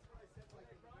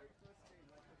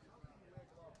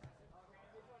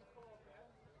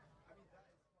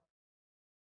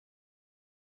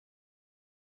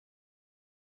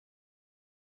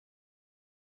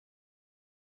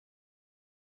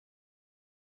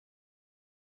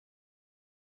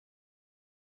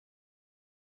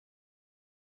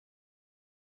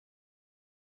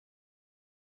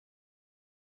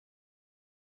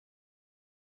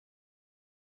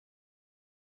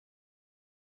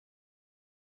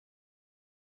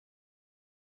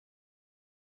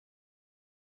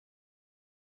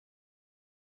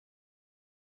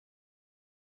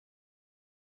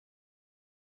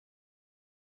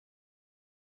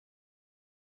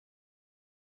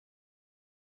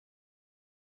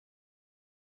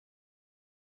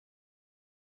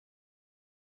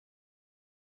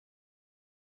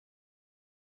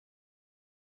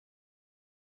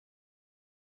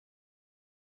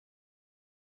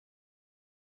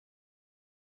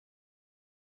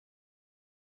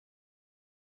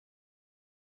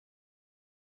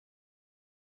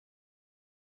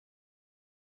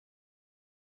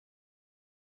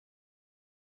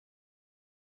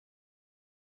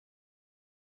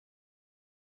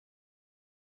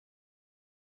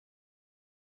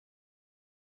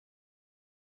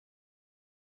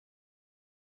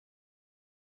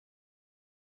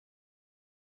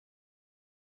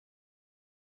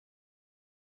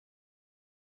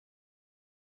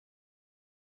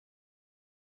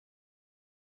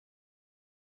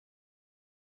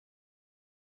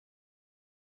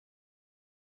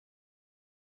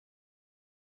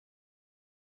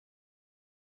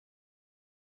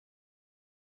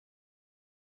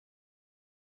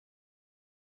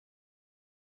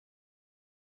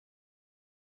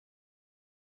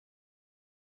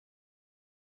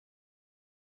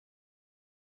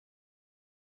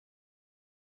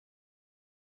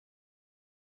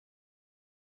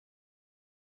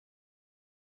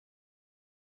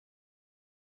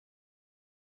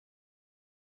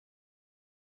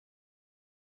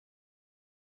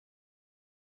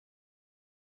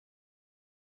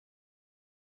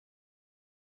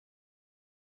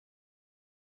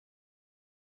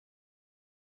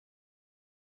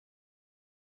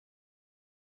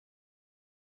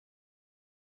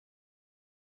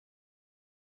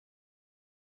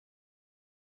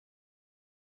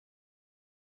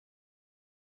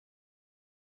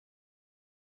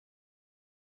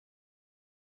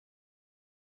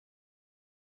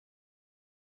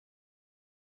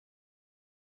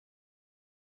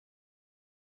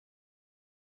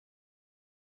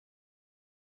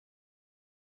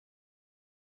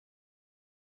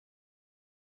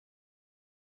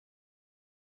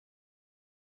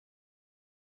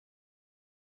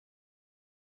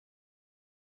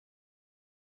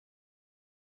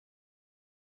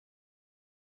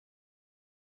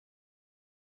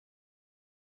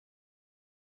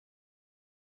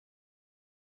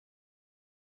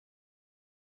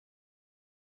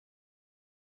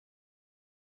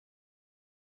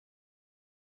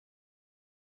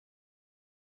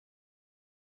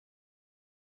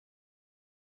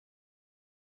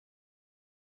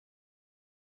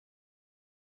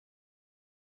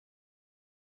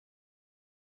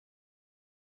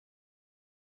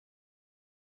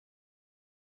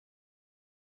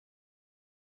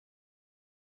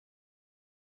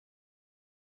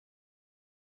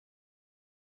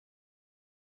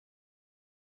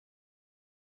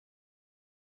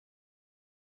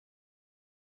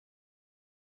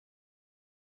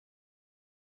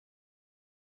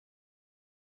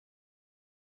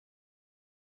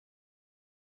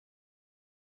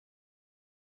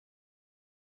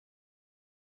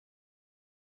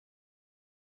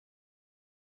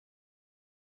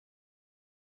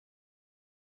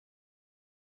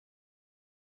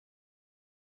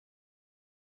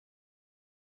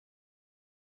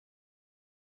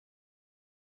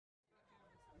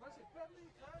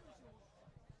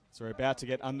 So we're about to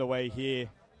get underway here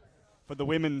for the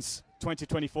Women's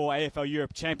 2024 AFL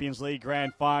Europe Champions League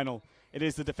Grand Final. It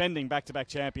is the defending back-to-back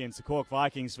champions, the Cork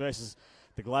Vikings versus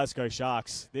the Glasgow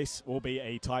Sharks. This will be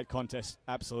a tight contest,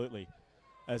 absolutely.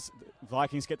 As the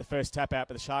Vikings get the first tap out,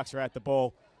 but the Sharks are at the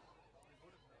ball.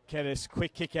 Kedis,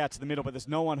 quick kick out to the middle, but there's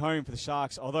no one home for the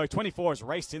Sharks. Although 24 has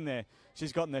raced in there.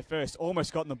 She's gotten there first,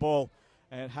 almost gotten the ball,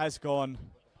 and it has gone.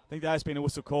 I think there has been a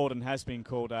whistle called and has been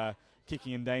called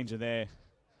kicking in danger there.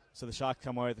 So the Sharks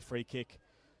come away with the free kick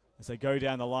as they go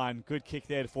down the line. Good kick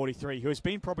there to 43, who has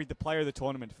been probably the player of the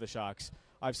tournament for the Sharks.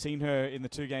 I've seen her in the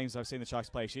 2 games I've seen the Sharks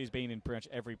play. She's been in pretty much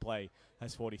every play,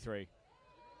 has 43.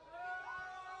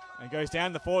 And goes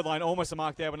down the forward line, almost a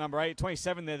mark there with number 8.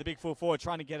 27 there, the big full forward,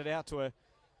 trying to get it out to her.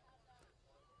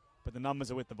 But the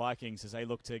numbers are with the Vikings as they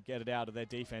look to get it out of their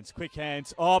defense. Quick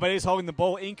hands. Oh, but he's holding the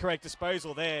ball. Incorrect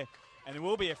disposal there. And it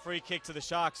will be a free kick to the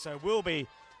Sharks. So it will be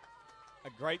a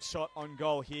great shot on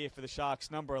goal here for the Sharks,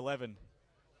 number 11.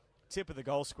 Tip of the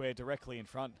goal square directly in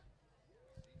front.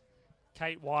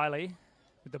 Kate Wiley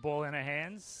with the ball in her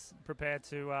hands, prepared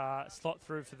to slot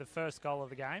through for the first goal of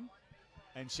the game.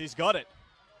 And she's got it.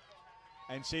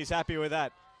 And she's happy with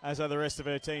that, as are the rest of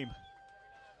her team.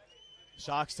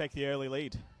 Sharks take the early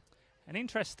lead. An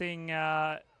interesting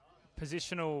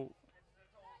positional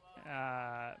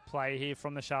play here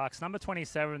from the Sharks. Number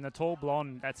 27, the tall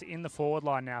blonde, that's in the forward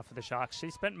line now for the Sharks.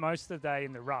 She spent most of the day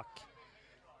in the ruck.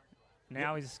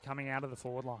 Now he's coming out of the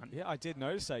forward line. Yeah, I did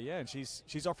notice that, yeah, and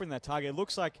she's offering that target. It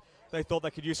looks like they thought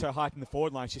they could use her height in the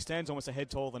forward line. She stands almost a head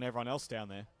taller than everyone else down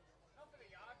there.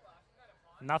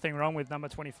 Nothing wrong with number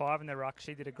 25 in the ruck.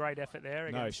 She did a great effort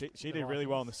there. No, she did really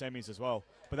well in the semis as well.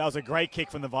 But that was a great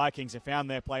kick from the Vikings. They found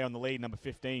their play on the lead, number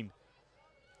 15.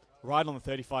 Right on the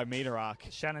 35-metre arc.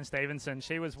 Shannon Stevenson,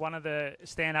 she was one of the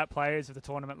stand-up players of the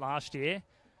tournament last year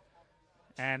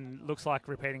and looks like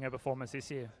repeating her performance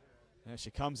this year. Now she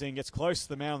comes in, gets close to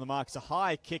the man on the mark. It's a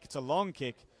high kick. It's a long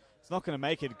kick. It's not going to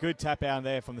make it. Good tap out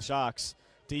there from the Sharks.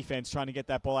 Defense trying to get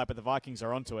that ball out, but the Vikings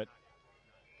are onto it.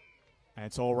 And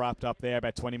it's all wrapped up there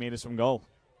about 20 metres from goal.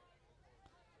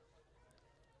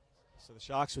 So the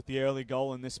Sharks with the early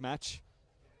goal in this match.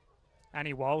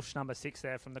 Annie Walsh, number 6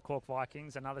 there from the Cork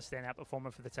Vikings, another standout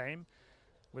performer for the team,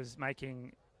 was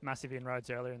making massive inroads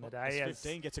earlier in the day.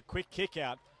 15 gets a quick kick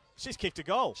out. She's kicked a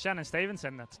goal. Shannon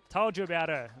Stevenson, I told you about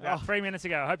her about 3 minutes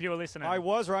ago. I hope you were listening. I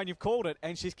was, Ryan. You've called it.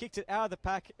 And she's kicked it out of the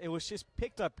pack. It was just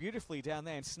picked up beautifully down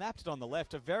there and snapped it on the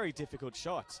left. A very difficult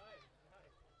shot.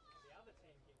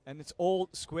 And it's all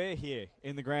square here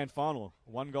in the grand final.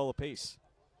 1 goal apiece.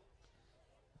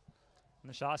 And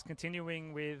the Sharks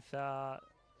continuing with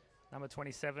number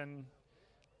 27,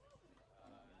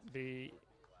 the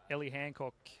Ellie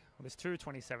Hancock. Well, there's 2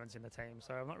 27s in the team,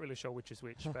 so I'm not really sure which is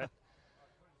which. But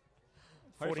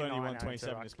 49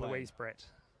 27 is Louise Brett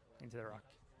into the ruck.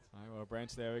 Oh, well,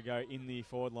 Brent, there we go in the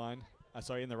forward line.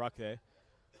 In the ruck there.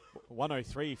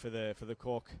 103 for the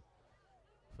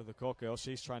Cork girl.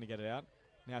 She's trying to get it out.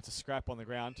 Now it's a scrap on the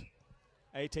ground.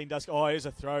 18 does. Oh, it is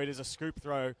a throw. It is a scoop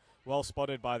throw. Well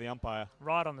spotted by the umpire.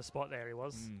 Right on the spot there he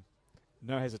was.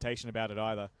 No hesitation about it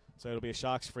either. So it'll be a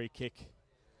Sharks free kick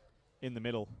in the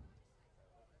middle.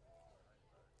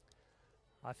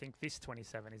 I think this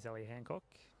 27 is Ellie Hancock,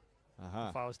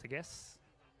 if I was to guess.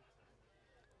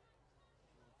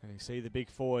 And you see the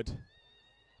big forward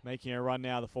making a run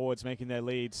now. The forwards making their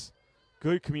leads.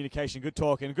 Good communication, good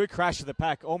talk, and a good crash of the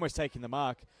pack, almost taking the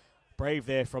mark. Brave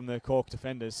there from the Cork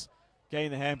defenders.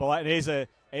 Getting the handball. And it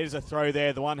is a throw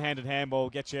there. The one-handed handball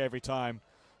gets you every time.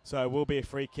 So it will be a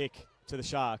free kick to the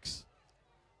Sharks.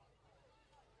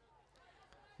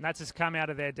 And that's just come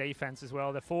out of their defense as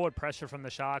well. The forward pressure from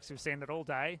the Sharks, we've seen it all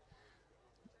day,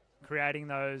 creating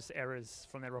those errors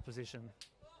from their opposition.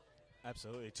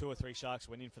 Absolutely. 2 or 3 Sharks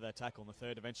went in for that tackle, and the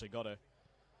third eventually got her.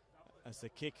 As the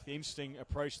kick, the interesting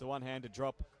approach, the one-handed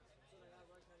drop.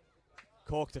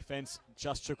 Cork defence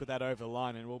just trickled that over the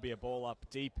line, and will be a ball up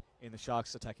deep in the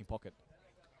Sharks' attacking pocket.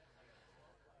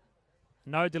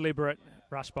 No deliberate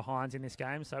rush behinds in this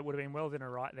game, so it would have been well within a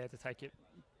right there to take it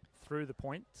through the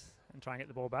point and try and get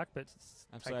the ball back, but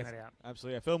it's taking it out.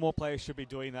 Absolutely. I feel more players should be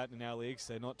doing that in our leagues.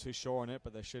 They're not too sure on it,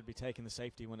 but they should be taking the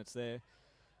safety when it's there.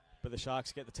 But the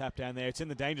Sharks get the tap down there. It's in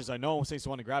the danger zone. No one seems to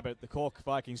want to grab it. The Cork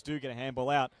Vikings do get a handball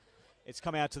out. It's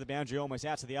come out to the boundary, almost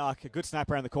out to the arc. A good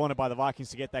snap around the corner by the Vikings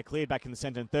to get that cleared back in the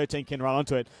centre, and 13 can run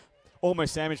onto it.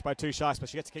 Almost sandwiched by 2 Sharks, but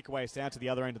she gets a kick away. It's down to the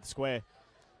other end of the square.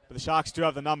 But the Sharks do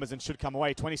have the numbers and should come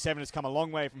away. 27 has come a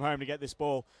long way from home to get this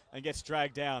ball and gets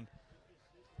dragged down.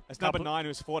 As number 9,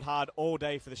 who's fought hard all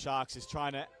day for the Sharks, is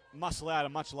trying to muscle out a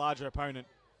much larger opponent.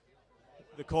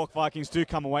 The Cork Vikings do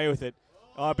come away with it.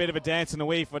 Oh, a bit of a dance and a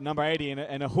weave for number 80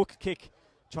 and a hook kick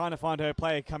trying to find her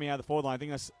player coming out of the forward line. I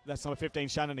think that's number 15,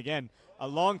 Shannon again. A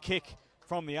long kick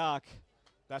from the arc.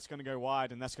 That's going to go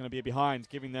wide, and that's going to be a behind,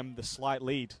 giving them the slight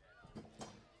lead.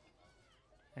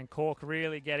 And Cork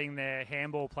really getting their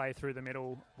handball play through the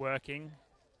middle working.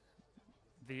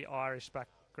 The Irish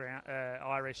background,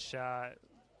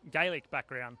 Gaelic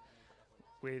background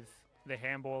with the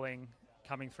handballing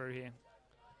coming through here.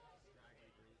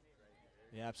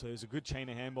 Yeah, absolutely. There's a good chain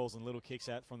of handballs and little kicks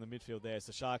out from the midfield there. As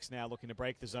the Sharks now looking to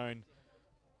break the zone,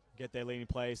 get their lead in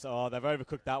place. Oh, they've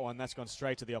overcooked that one. That's gone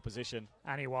straight to the opposition.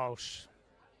 Annie Walsh,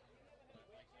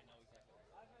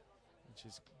 Which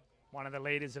is one of the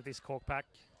leaders of this Cork pack.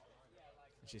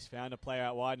 She's found a player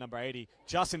out wide, number 80.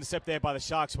 Just intercepted there by the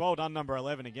Sharks. Well done, number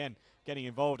 11 again, getting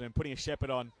involved and putting a shepherd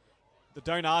on. The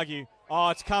don't argue. Oh,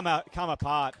 it's come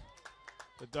apart.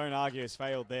 The don't argue has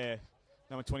failed there.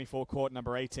 Number 24 caught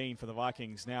number 18 for the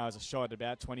Vikings now as a shot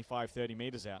about 25, 30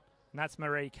 metres out. And that's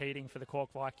Marie Keating for the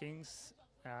Cork Vikings,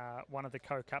 one of the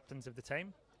co-captains of the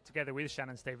team, together with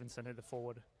Shannon Stevenson, who's the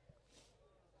forward.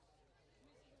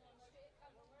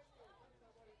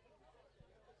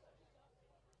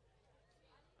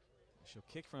 She'll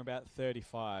kick from about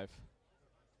 35.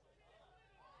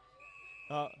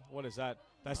 Oh, what is that?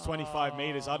 That's 25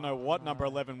 metres. I don't know what number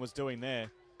 11 was doing there,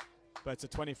 but it's a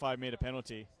 25-metre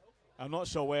penalty. I'm not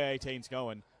sure where 18's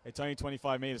going. It's only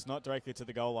 25 metres, not directly to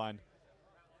the goal line.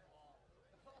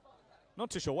 Not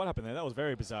too sure what happened there. That was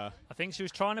very bizarre. I think she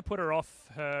was trying to put her off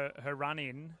her run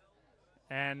in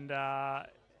and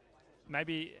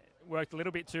maybe worked a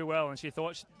little bit too well, and she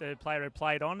thought the player had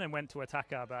played on and went to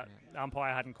attack her, but the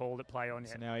umpire hadn't called it play on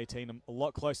yet. So now 18, a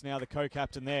lot closer now. The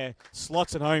co-captain there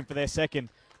slots it home for their second.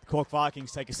 The Cork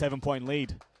Vikings take a 7-point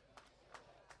lead.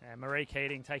 And Marie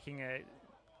Keating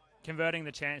converting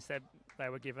the chance that they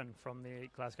were given from the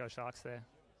Glasgow Sharks there.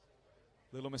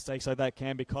 Little mistakes like that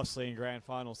can be costly in grand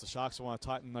finals. The Sharks will want to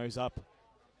tighten those up.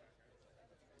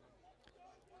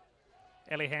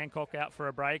 Ellie Hancock out for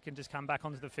a break and just come back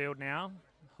onto the field now.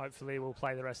 Hopefully we'll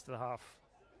play the rest of the half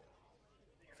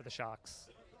for the Sharks.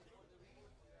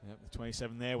 Yep, the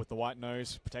 27 there with the white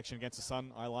nose. Protection against the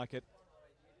sun. I like it.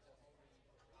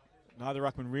 Neither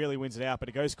ruckman really wins it out, but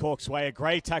it goes Cork's way. A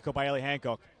great tackle by Ellie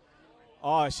Hancock.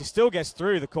 Oh, she still gets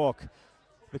through the Cork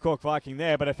Viking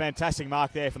there, but a fantastic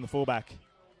mark there from the fullback.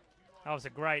 That was a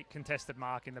great contested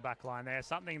mark in the back line there.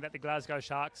 Something that the Glasgow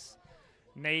Sharks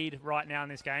need right now in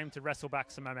this game to wrestle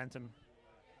back some momentum.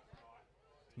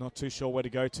 Not too sure where to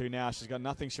go to now. She's got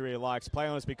nothing she really likes. Play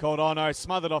on has been called. Oh, no,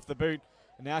 smothered off the boot.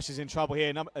 And now she's in trouble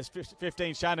here. Number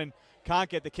 15, Shannon, can't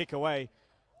get the kick away.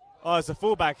 Oh, as the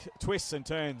fullback twists and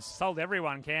turns. Sold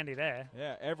everyone candy there.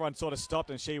 Yeah, everyone sort of stopped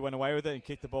and she went away with it and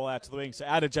kicked the ball out to the wing. So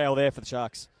out of jail there for the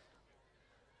Sharks.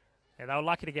 Yeah, they were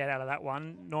lucky to get out of that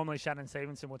one. Normally Shannon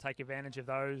Stevenson will take advantage of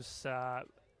those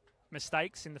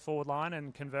mistakes in the forward line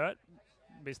and convert.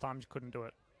 This time she couldn't do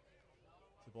it.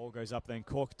 The ball goes up then.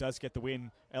 Cork does get the win.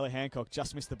 Ellie Hancock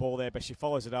just missed the ball there, but she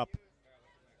follows it up.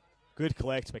 Good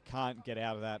collect, but can't get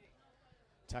out of that.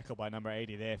 Tackle by number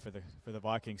 80 there for the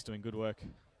Vikings, doing good work.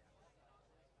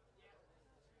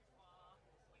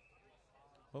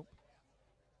 Oh.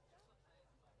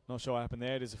 Not sure what happened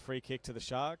there. It is a free kick to the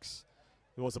Sharks.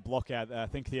 There was a block out. I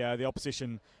think the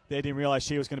opposition there didn't realise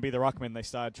she was going to be the ruckman. They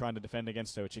started trying to defend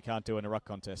against her, which you can't do in a ruck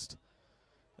contest.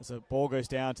 As the ball goes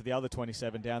down to the other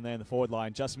 27 down there in the forward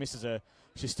line, just misses her.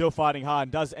 She's still fighting hard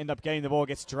and does end up getting the ball,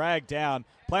 gets dragged down.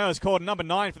 Play on is called. Number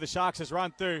 9 for the Sharks has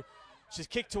run through. She's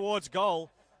kicked towards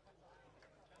goal.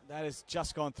 That has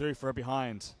just gone through for a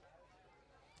behind.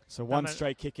 So one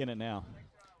straight kick in it now.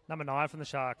 Number 9 from the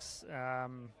Sharks.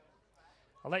 I'll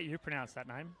let you pronounce that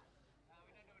name.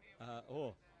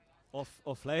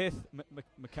 Oflaith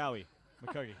McCowie.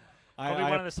 Probably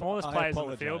one of the smallest players on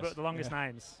the field, but the longest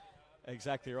names.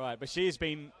 Exactly right. But she's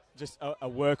been just a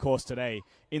workhorse today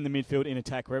in the midfield, in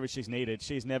attack, wherever she's needed.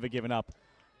 She's never given up.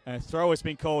 A throw has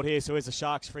been called here, so here's a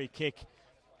Sharks free kick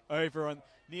over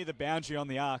near the boundary on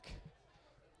the arc.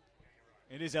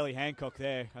 It is Ellie Hancock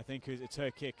there. I think it's her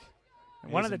kick.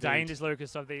 One of the dangers,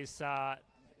 Lucas, of these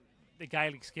the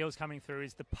Gaelic skills coming through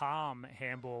is the palm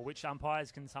handball, which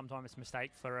umpires can sometimes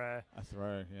mistake for a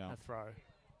throw. Yeah, a throw.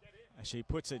 She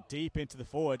puts it deep into the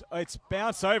forward. Oh, it's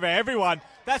bounced over everyone.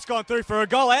 That's gone through for a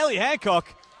goal. Ellie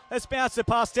Hancock has bounced it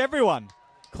past everyone.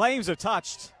 Claims are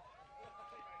touched.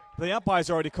 The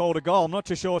umpire's already called a goal. I'm not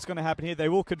too sure what's going to happen here. They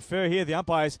will confer here, the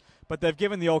umpires, but they've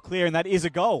given the all clear, and that is a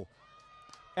goal.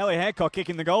 Ellie Hancock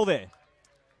kicking the goal there.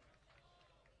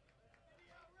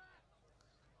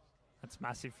 That's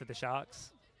massive for the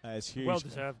Sharks. That is huge.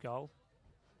 Well-deserved goal.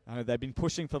 They've been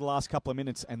pushing for the last couple of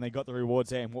minutes, and they got the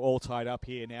rewards there, and we're all tied up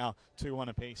here now, 2-1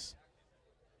 apiece.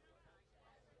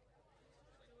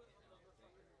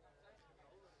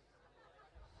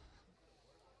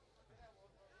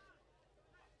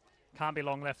 Can't be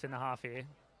long left in the half here.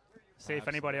 See if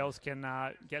anybody else can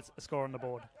get a score on the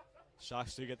board.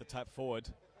 Sharks do get the tap forward.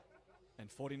 And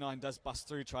 49 does bust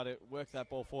through, try to work that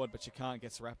ball forward, but she can't,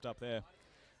 gets wrapped up there.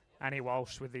 Annie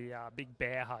Walsh with the big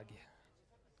bear hug.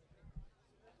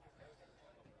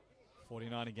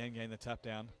 49 again getting the tap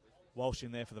down. Walsh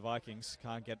in there for the Vikings.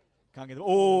 Can't get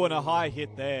oh, and a high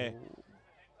hit there.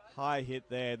 High hit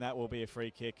there, and that will be a free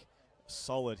kick.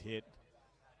 Solid hit.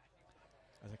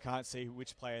 As I can't see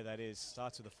which player that is.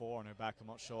 Starts with a 4 on her back, I'm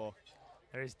not sure.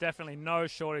 There is definitely no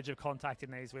shortage of contact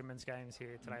in these women's games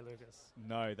here today, Lucas.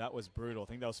 No, that was brutal. I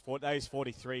think that was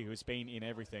 43 who's been in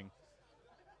everything.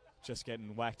 Just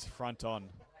getting whacked front on.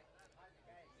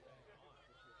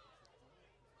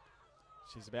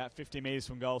 She's about 50 metres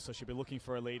from goal, so she'll be looking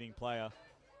for a leading player.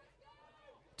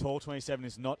 Tall 27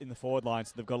 is not in the forward line,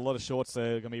 so they've got a lot of shorts that are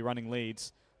going to be running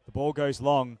leads. The ball goes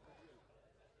long.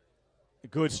 A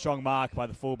good, strong mark by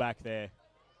the fullback there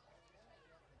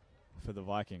for the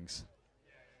Vikings.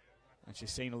 And she's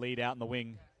seen a lead out in the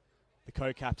wing. The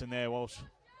co-captain there, Walsh,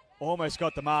 almost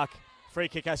got the mark. Free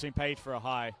kick has been paid for a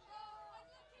high.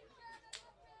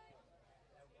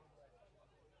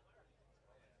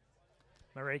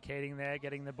 Marie Keating there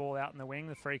getting the ball out in the wing,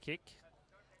 the free kick.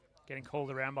 Getting called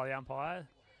around by the umpire.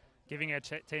 Giving her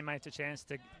teammates a chance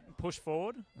to push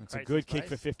forward. It's a good kick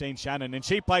for 15, Shannon. And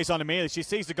she plays on immediately. She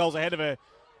sees the goals ahead of her.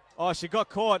 Oh, she got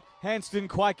caught. Hands didn't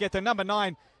quite get there. Number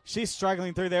 9, she's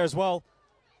struggling through there as well.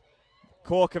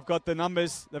 Cork have got the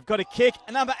numbers. They've got a kick.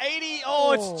 And number 80,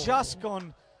 it's just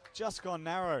gone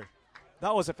narrow.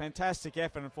 That was a fantastic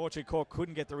effort. Unfortunately, Cork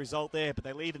couldn't get the result there, but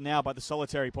they lead it now by the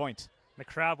solitary point. The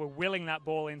crowd were willing that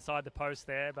ball inside the post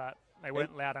there, but they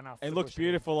weren't loud enough. It looked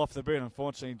beautiful off the boot.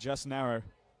 Unfortunately, just narrow.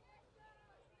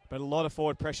 But a lot of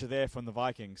forward pressure there from the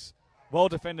Vikings. Well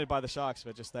defended by the Sharks,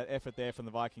 but just that effort there from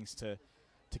the Vikings to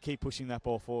keep pushing that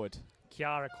ball forward.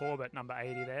 Kiara Corbett, number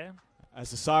 80 there.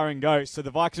 As the siren goes, so the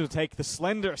Vikings will take the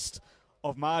slenderest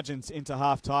of margins into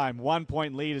half-time. 1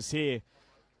 point leaders here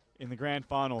in the grand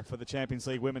final for the Champions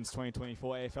League Women's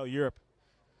 2024 AFL Europe.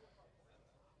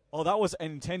 Oh, that was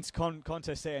an intense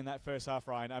contest there in that first half,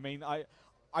 Ryan. I mean,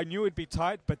 I knew it'd be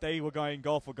tight, but they were going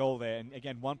goal for goal there. And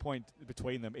again, 1 point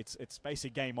between them. It's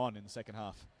basically game on in the second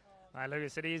half.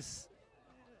 Lucas, it is,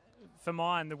 for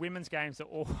mine, the women's games are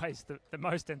always the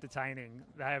most entertaining.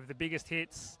 They have the biggest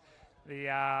hits,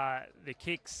 the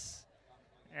kicks,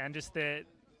 and just the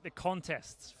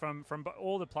contests from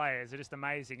all the players are just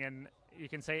amazing. And you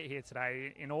can see it here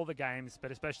today in all the games, but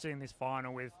especially in this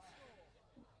final with...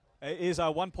 It is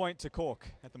 1 point to Cork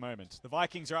at the moment. The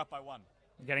Vikings are up by 1.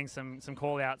 Getting some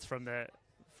call-outs from the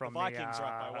Vikings are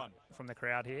up by 1. From the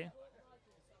crowd here.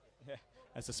 Yeah,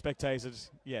 as the spectators,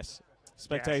 yes.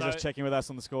 Spectators checking with us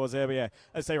on the scores there. But yeah,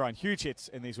 as they run, huge hits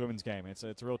in these women's games.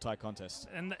 It's a real tight contest.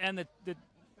 And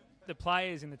the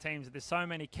players in the teams, there's so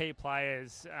many key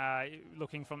players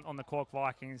looking from on the Cork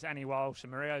Vikings, Annie Walsh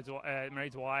and Marie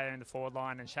Dwyer in the forward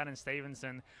line and Shannon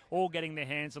Stevenson, all getting their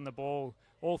hands on the ball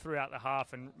all throughout the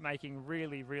half and making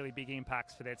really, really big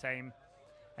impacts for their team.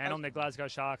 And on the Glasgow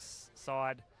Sharks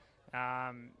side,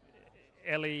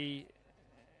 Ellie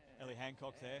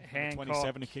Hancock there,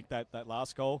 27 to kick that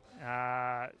last goal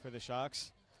for the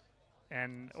Sharks.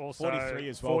 And also 43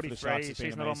 as well 43, for the Sharks.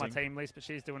 she's not on my team list, but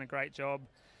she's doing a great job.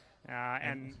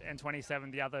 And 27,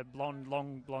 the other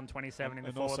long blonde 27 in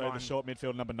the forward line. And also the short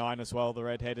midfield number 9 as well. The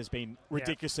redhead has been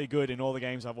ridiculously good in all the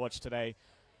games I've watched today.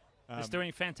 Just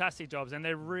doing fantastic jobs, and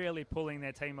they're really pulling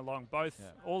their team along.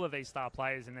 All of these star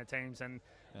players in their teams, and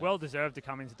well deserved to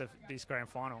come into this grand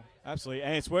final. Absolutely,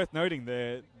 and it's worth noting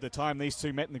the time these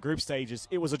two met in the group stages,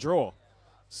 it was a draw.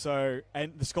 So,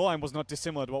 and the scoreline was not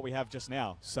dissimilar to what we have just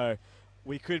now. So,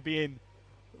 we could be in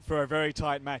for a very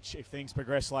tight match if things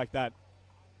progress like that.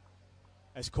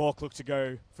 As Cork look to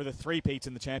go for the three-peat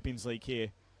in the Champions League here,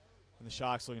 and the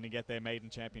Sharks looking to get their maiden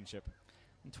championship.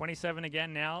 And 27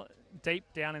 again now, deep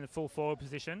down in the full forward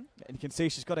position. And you can see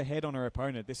she's got a head on her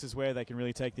opponent. This is where they can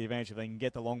really take the advantage if they can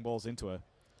get the long balls into her.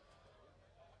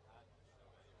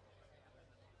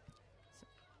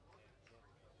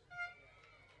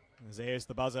 There's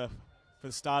the buzzer for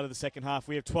the start of the second half.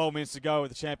 We have 12 minutes to go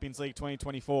with the Champions League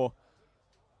 2024.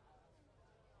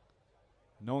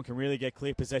 No one can really get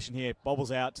clear possession here.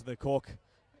 Bobbles out to the Cork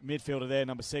midfielder there,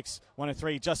 number 6.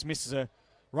 103 just misses her.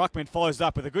 Ruckman follows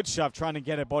up with a good shove, trying to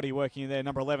get her body working there.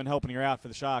 Number 11 helping her out for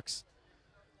the Sharks.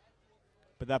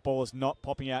 But that ball is not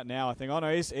popping out now. I think,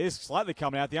 it is slightly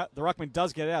coming out. The Ruckman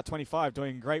does get it out, 25,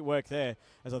 doing great work there,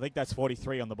 as I think that's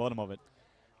 43 on the bottom of it.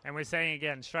 And we're seeing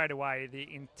again, straight away, the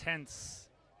intense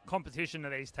competition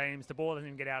of these teams. The ball doesn't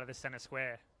even get out of the centre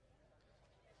square.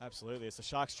 Absolutely. As the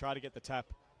Sharks try to get the tap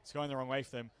It's going the wrong way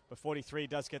for them, but 43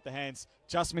 does get the hands.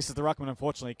 Just misses the ruckman,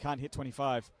 unfortunately. Can't hit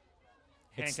 25.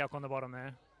 Hancock on the bottom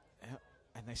there.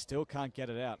 And they still can't get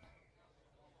it out.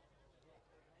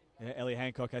 Yeah, Ellie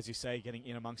Hancock, as you say, getting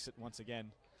in amongst it once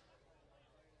again.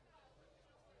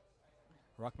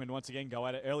 Ruckman once again go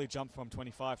at it. Early jump from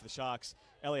 25 for the Sharks.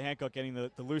 Ellie Hancock getting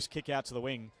the loose kick out to the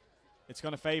wing. It's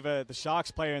going to favour the Sharks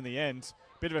player in the end.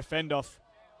 Bit of a fend off.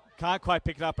 Can't quite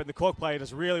pick it up, and the Cork player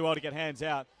does really well to get hands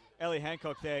out. Ellie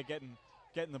Hancock there getting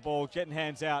the ball, getting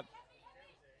hands out.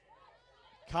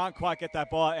 Can't quite get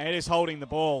that ball, and it is holding the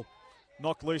ball.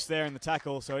 Knocked loose there in the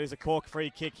tackle, so it is a Cork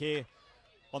free kick here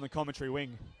on the commentary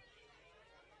wing.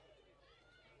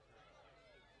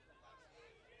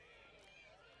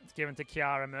 It's given to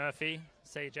Kiara Murphy,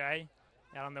 CJ,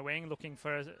 out on the wing, looking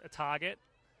for a target.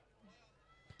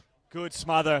 Good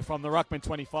smother from the ruckman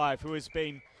 25, who has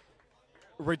been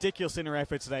ridiculous in her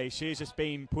effort today. She's just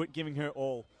been giving her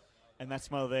all. And that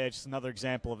smother there, just another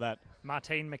example of that.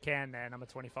 Martine McCann there, number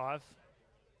 25.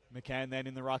 McCann then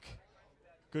in the ruck.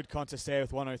 Good contest there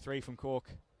with 103 from Cork.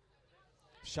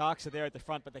 Sharks are there at the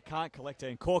front, but they can't collect it.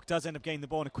 And Cork does end up getting the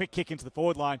ball and a quick kick into the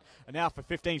forward line. And now for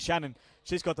 15, Shannon.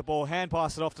 She's got the ball. Hand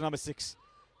pass it off to number 6.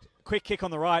 Quick kick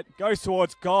on the right. Goes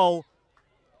towards goal.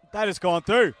 That has gone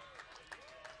through.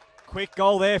 Quick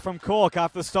goal there from Cork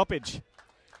after the stoppage.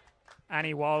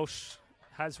 Annie Walsh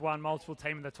has won multiple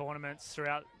team of the tournaments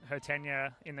throughout her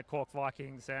tenure in the Cork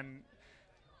Vikings and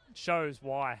shows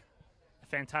why. A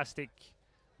fantastic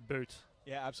boot.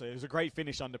 Yeah, absolutely. It was a great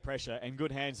finish under pressure and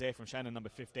good hands there from Shannon, number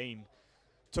 15.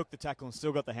 Took the tackle and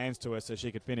still got the hands to her so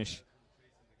she could finish.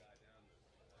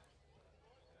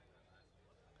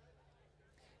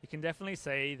 You can definitely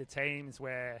see the teams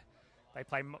where they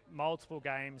play multiple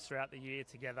games throughout the year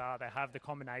together. They have the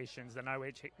combinations. They know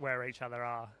where each other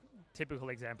are. Typical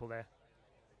example there.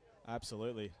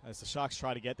 Absolutely. As the Sharks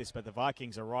try to get this, but the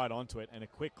Vikings are right onto it, and a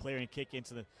quick clearing kick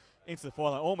into the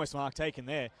forward line. Almost mark taken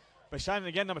there. But Shannon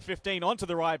again, number 15, onto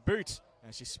the right boot.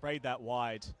 And she sprayed that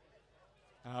wide.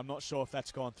 I'm not sure if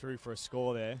that's gone through for a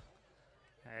score there.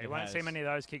 You won't see many of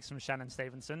those kicks from Shannon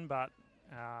Stevenson, but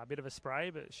a bit of a spray,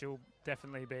 but she'll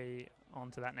definitely be on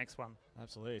to that next one.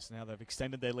 Absolutely. So now they've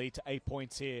extended their lead to 8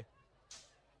 points here.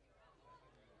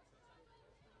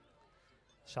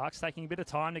 Sharks taking a bit of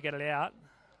time to get it out.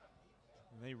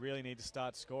 And they really need to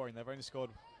start scoring. They've only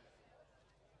scored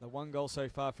the 1 goal so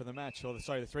far for the match,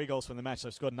 the 3 goals from the match.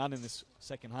 They've scored none in this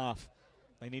second half.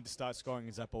 They need to start scoring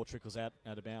as that ball trickles out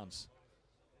of bounds.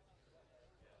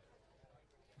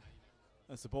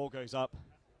 As the ball goes up,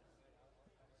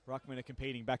 Ruckman are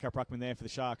competing. Backup Ruckman there for the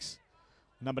Sharks.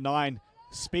 Number 9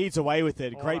 speeds away with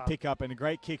it. Great pickup and a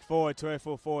great kick forward to her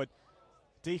full forward.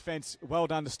 Defense well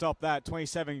done to stop that.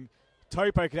 27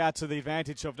 toe poke it out to the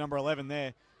advantage of number 11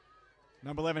 there.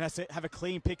 Number 11 has to have a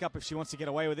clean pickup if she wants to get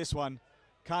away with this one.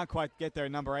 Can't quite get there.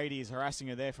 Number 80 is harassing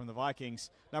her there from the Vikings.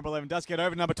 Number 11 does get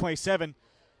over number 27.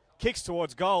 Kicks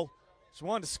towards goal. She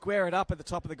wanted to square it up at the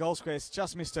top of the goal square. It's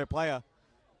just missed her player.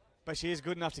 But she is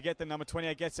good enough to get the number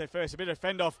 28. Gets there first. A bit of a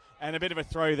fend off and a bit of a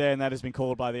throw there, and that has been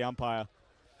called by the umpire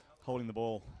holding the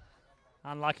ball.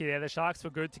 Unlucky there. The Sharks were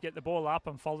good to get the ball up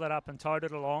and fold it up and towed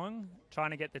it along,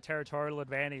 trying to get the territorial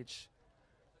advantage.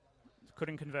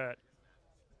 Couldn't convert.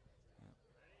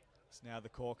 So now the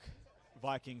Cork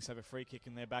Vikings have a free kick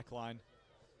in their back line.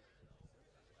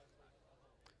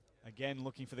 Again,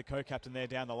 looking for the co-captain there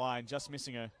down the line, just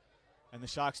missing her. And the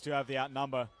Sharks do have the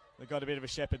outnumber. They've got a bit of a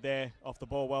shepherd there off the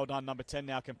ball. Well done. Number 10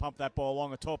 now can pump that ball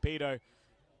along. A torpedo.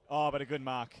 Oh, but a good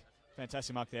mark.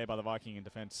 Fantastic mark there by the Viking in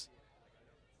defence.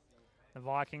 The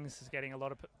Vikings is getting a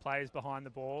lot of players behind the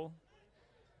ball.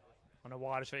 On a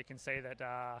wider shot, you can see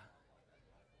that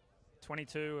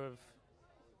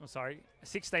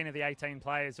 16 of the 18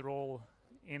 players are all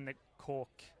in the Cork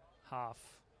half.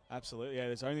 Absolutely, yeah.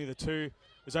 There's only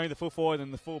the full forward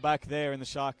and the full back there in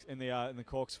the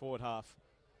Cork's forward half.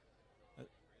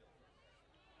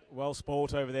 Well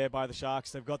sport over there by the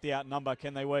Sharks. They've got the outnumber.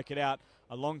 Can they work it out?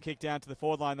 A long kick down to the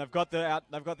forward line. They've got the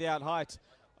out height,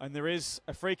 and there is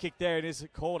a free kick there. It is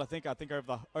called, I think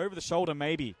over the shoulder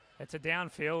maybe. It's a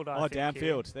downfield. I think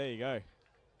downfield. There you go.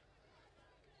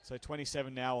 So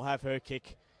 27 now will have her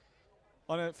kick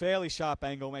on a fairly sharp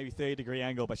angle, maybe 30-degree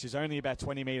angle, but she's only about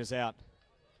 20 metres out.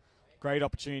 Great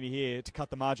opportunity here to cut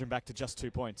the margin back to just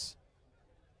 2 points.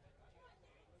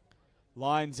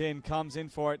 Lines in, comes in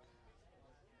for it.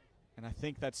 And I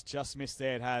think that's just missed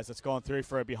there. It has. It's gone through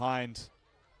for a behind.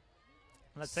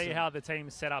 Let's see how the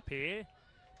team's set up here.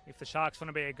 If the Sharks want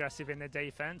to be aggressive in their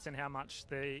defence and how much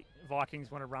the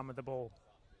Vikings want to run with the ball.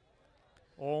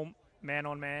 All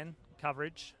man-on-man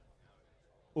coverage.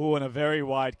 Oh, and a very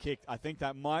wide kick. I think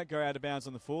that might go out of bounds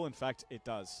on the full. In fact, it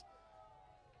does.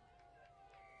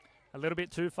 A little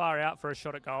bit too far out for a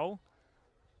shot at goal.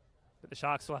 But the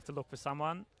Sharks will have to look for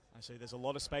someone. Actually, there's a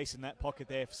lot of space in that pocket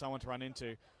there for someone to run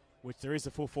into, which there is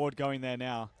a full forward going there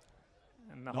now.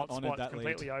 And the hot spot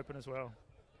completely open as well.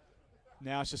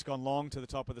 Now it's just gone long to the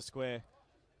top of the square.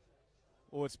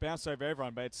 Oh, it's bounced over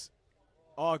everyone, but it's...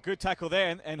 Oh, good tackle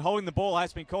there, and holding the ball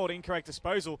has been called. Incorrect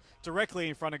disposal directly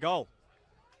in front of goal.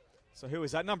 So who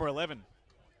is that? Number 11,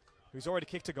 who's already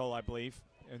kicked a goal, I believe,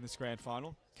 in this grand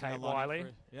final. Kate Wiley.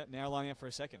 Now lining up for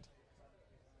a second.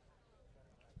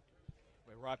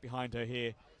 We're right behind her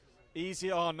here.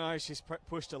 Easy. Oh, no, she's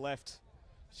pushed to left.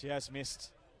 She has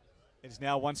missed. It is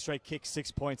now one straight kick,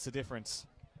 6 points the difference.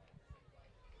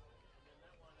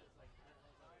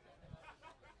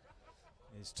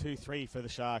 It's 2-3 for the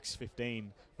Sharks,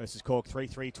 15 versus Cork,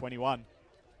 3-3, 21.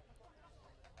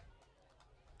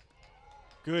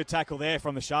 Good tackle there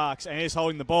from the Sharks, and it is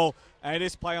holding the ball, and it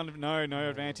is play on. No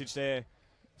advantage there.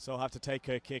 So I'll have to take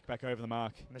her kick back over the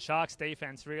mark. And the Sharks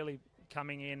defense really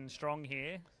coming in strong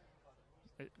here.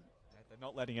 They're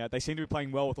not letting out. They seem to be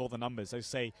playing well with all the numbers. They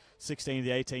say 16 of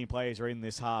the 18 players are in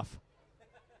this half.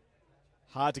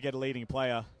 Hard to get a leading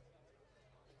player.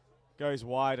 Goes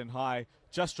wide and high.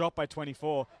 Just dropped by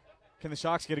 24. Can the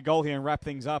Sharks get a goal here and wrap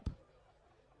things up?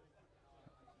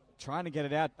 Trying to get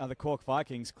it out of the Cork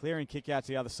Vikings. Clearing kick out to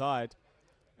the other side.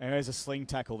 And there's a sling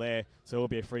tackle there. So it will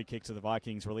be a free kick to the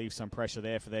Vikings. Relieve some pressure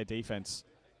there for their defense.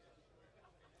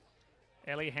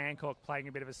 Ellie Hancock playing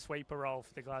a bit of a sweeper role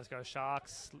for the Glasgow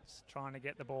Sharks. Trying to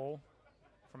get the ball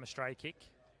from a stray kick.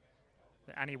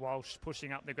 Annie Walsh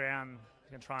pushing up the ground.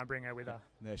 Going to try and bring her with her.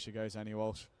 There she goes, Annie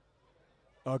Walsh.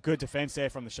 Oh, good defence there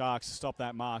from the Sharks to stop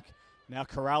that mark. Now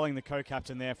corralling the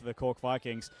co-captain there for the Cork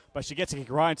Vikings. But she gets a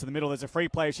kick right into the middle. There's a free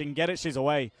play. If she can get it, she's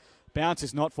away. Bounce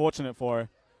is not fortunate for her.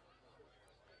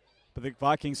 But the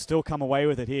Vikings still come away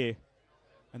with it here.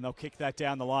 And they'll kick that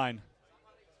down the line.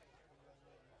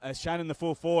 As Shannon, the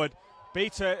full forward,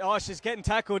 beats her. Oh, she's getting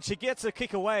tackled. She gets a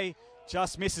kick away.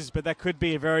 Just misses, but that could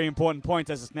be a very important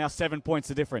point as it's now 7 points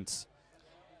the difference.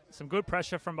 Some good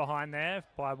pressure from behind there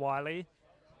by Wiley.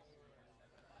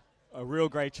 A real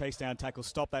great chase down tackle,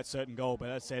 stop that certain goal, but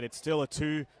as I said, it's still a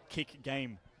 2-kick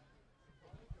game.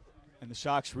 And the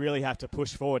Sharks really have to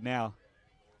push forward now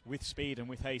with speed and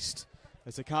with haste,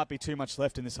 as there can't be too much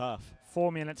left in this half.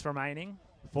 4 minutes remaining.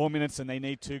 4 minutes and they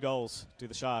need 2 goals, do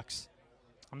the Sharks.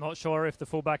 I'm not sure if the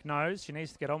fullback knows. She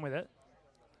needs to get on with it.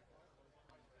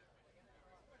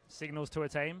 Signals to a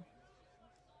team.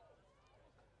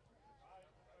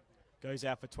 Goes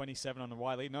out for 27 on the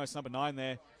Wiley. No, it's number 9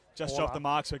 there. Just off the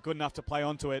mark, so good enough to play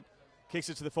onto it. Kicks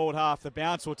it to the forward half. The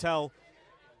bounce will tell.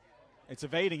 It's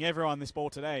evading everyone, this ball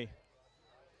today.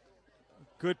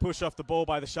 Good push off the ball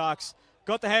by the Sharks.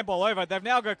 Got the handball over. They've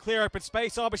now got clear open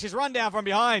space. Oh, but she's run down from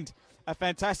behind. A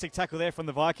fantastic tackle there from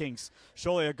the Vikings.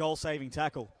 Surely a goal-saving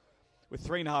tackle with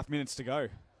 3.5 minutes to go.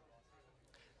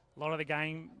 A lot of the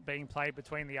game being played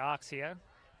between the arcs here.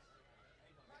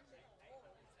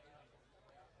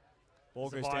 Ball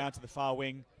goes down to the far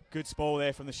wing. Good spoil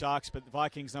there from the Sharks, but the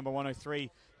Vikings, number 103,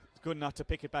 good enough to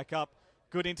pick it back up.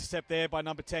 Good intercept there by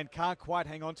number 10. Can't quite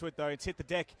hang on to it, though. It's hit the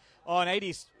deck. Oh, and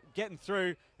 80's getting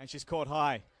through, and she's caught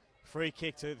high. Free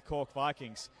kick to the Cork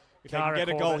Vikings. If they can get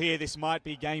a goal here, this might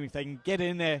be game. If they can get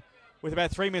in there with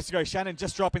about 3 minutes to go. Shannon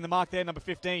just dropping the mark there, number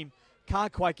 15.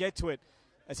 Can't quite get to it.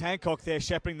 As Hancock there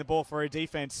shepherding the ball for her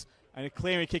defense. And a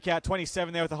clearing kick out.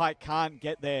 27 there with the height. Can't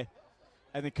get there.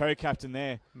 And the co-captain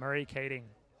there. Marie Keating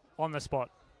on the spot.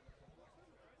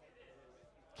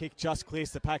 Kick just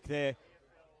clears the pack there.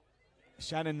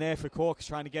 Shannon there for Cork is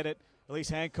trying to get it. Elise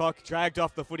Hancock dragged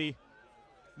off the footy.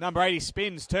 Number 80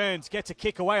 spins, turns, gets a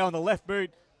kick away on the left boot.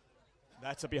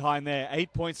 That's a behind there.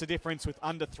 8 points the difference with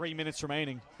under 3 minutes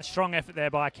remaining. A strong effort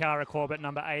there by Cara Corbett,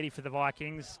 number 80 for the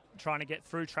Vikings, trying to get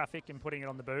through traffic and putting it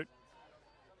on the boot.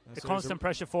 The constant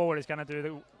pressure forward is going to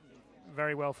do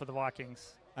very well for the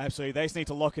Vikings. Absolutely. They just need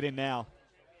to lock it in now.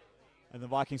 And the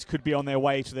Vikings could be on their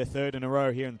way to their 3rd in a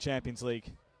row here in the Champions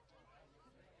League.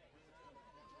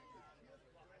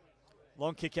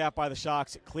 Long kick out by the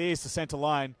Sharks. It clears the centre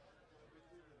line.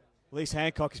 Elise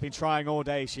Hancock has been trying all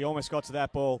day. She almost got to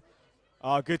that ball.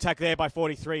 Oh, good tackle there by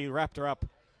 43. Wrapped her up.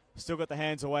 Still got the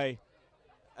hands away.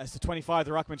 As the 25,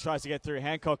 the ruckman tries to get through.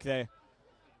 Hancock there.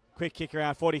 Quick kick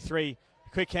around 43.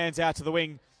 Quick hands out to the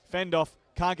wing. Fend off.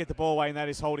 Can't get the ball away, and that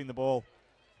is holding the ball.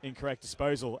 Incorrect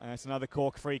disposal. And it's another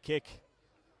Cork free kick.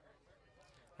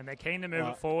 And they're keen to move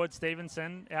it forward.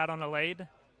 Stevenson out on the lead.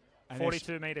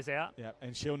 42 metres out. Yeah,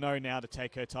 and she'll know now to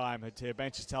take her time. Her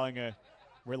bench is telling her,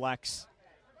 relax.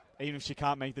 Even if she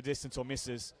can't make the distance or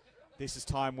misses. this is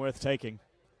time worth taking.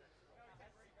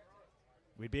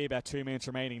 We'd be about 2 minutes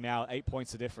remaining now, 8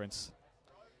 points of difference.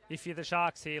 If you're the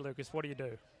Sharks here, Lucas, what do you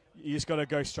do? You just got to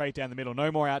go straight down the middle.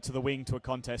 No more out to the wing to a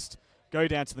contest. Go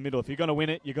down to the middle. If you're going to win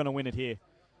it, you're going to win it here.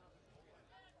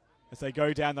 As they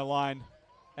go down the line,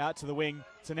 out to the wing.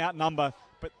 It's an outnumber,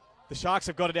 but the Sharks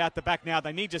have got it out the back now.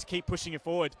 They need to just keep pushing it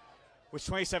forward, which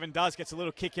 27 does. Gets a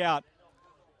little kick out.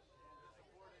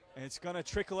 And it's going to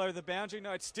trickle over the boundary.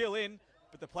 No, it's still in,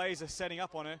 but the players are setting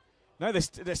up on her. No,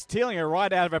 they're stealing her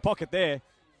right out of her pocket there,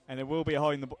 and it will be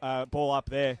holding the ball up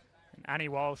there. And Annie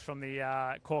Walsh from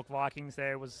the Cork Vikings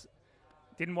there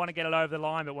didn't want to get it over the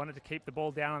line, but wanted to keep the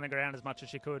ball down on the ground as much as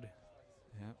she could.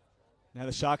 Yeah. Now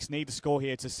the Sharks need to score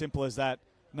here. It's as simple as that.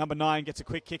 Number 9 gets a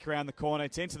quick kick around the corner.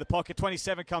 It's into the pocket.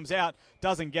 27 comes out,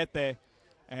 doesn't get there,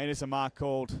 and it is a mark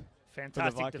called.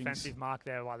 Fantastic defensive mark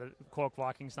there by the Cork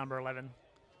Vikings, number 11.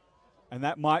 And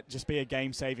that might just be a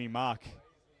game-saving mark,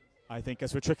 I think,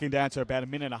 as we're trickling down to about a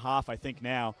minute and a half, I think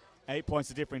now. 8 points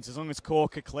of difference. As long as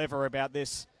Cork are clever about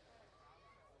this.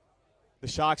 The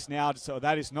Sharks now, so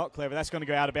that is not clever. That's going to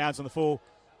go out of bounds on the full.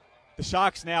 The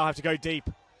Sharks now have to go deep.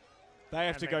 They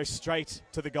have to go straight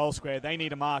to the goal square. They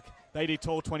need a mark. They need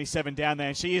tall 27 down there,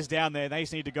 and she is down there. They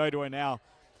just need to go to her now.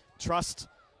 Trust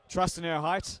in her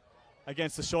height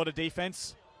against the shorter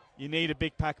defense. You need a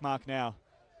big pack mark now.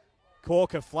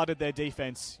 Cork have flooded their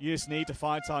defense. You just need to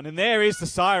find someone. And there is the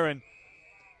siren.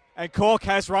 And Cork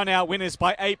has run out winners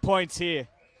by 8 points here.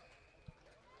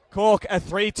 Cork are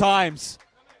 3 times,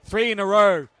 3 in a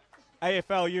row,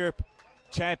 AFL Europe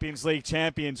Champions League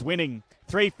champions, winning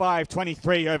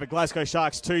 3-5-23 over Glasgow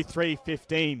Sharks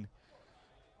 2-3-15.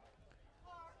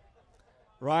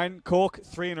 Ryan, Cork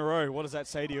 3 in a row. What does that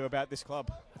say to you about this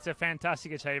club? It's a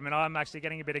fantastic achievement. I'm actually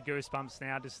getting a bit of goosebumps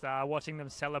now just watching them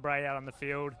celebrate out on the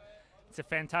field. It's a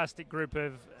fantastic group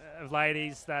of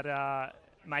ladies that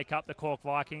make up the Cork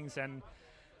Vikings and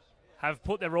have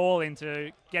put their all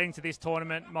into getting to this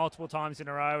tournament multiple times in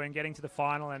a row and getting to the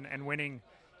final and winning.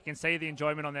 You can see the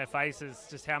enjoyment on their faces,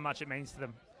 just how much it means to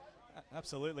them.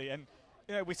 Absolutely. And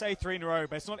you know, we say 3 in a row,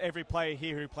 but it's not every player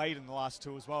here who played in the last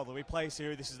 2 as well. There'll be players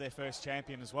here, this is their first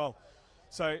champion as well.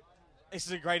 So this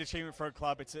is a great achievement for a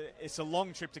club. It's a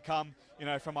long trip to come, you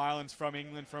know, from Ireland, from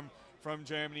England, from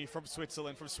Germany, from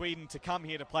Switzerland, from Sweden to come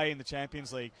here to play in the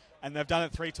Champions League. And they've done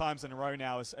it 3 times in a row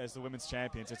now as the women's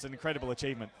champions. It's an incredible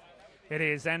achievement. It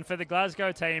is. And for the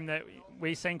Glasgow team that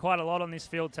we've seen quite a lot on this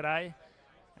field today,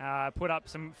 put up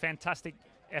some fantastic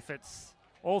efforts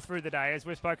all through the day. As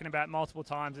we've spoken about multiple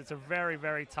times, it's a very,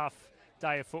 very tough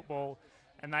day of football.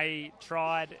 And they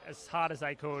tried as hard as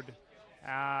they could.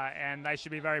 And they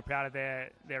should be very proud of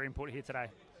their input here today.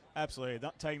 Absolutely.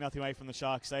 Not taking nothing away from the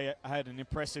Sharks. They had an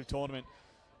impressive tournament,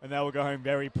 and they will go home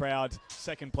very proud.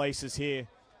 Second places here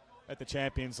at the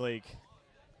Champions League.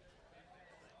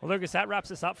 Well, Lucas, that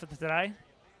wraps us up for today.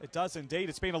 It does indeed.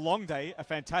 It's been a long day, a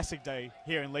fantastic day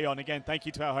here in Leon. Again, thank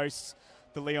you to our hosts,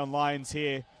 the Leon Lions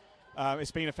here.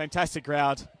 It's been a fantastic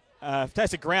crowd,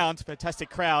 fantastic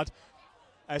crowd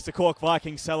as the Cork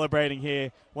Vikings celebrating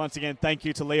here. Once again, thank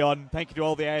you to Leon. Thank you to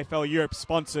all the AFL Europe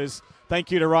sponsors.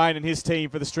 Thank you to Ryan and his team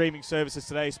for the streaming services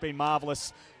today. It's been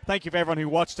marvellous. Thank you for everyone who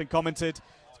watched and commented.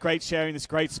 It's great sharing this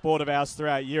great sport of ours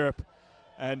throughout Europe.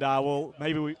 And I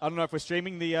don't know if we're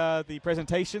streaming the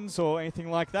presentations or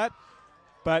anything like that.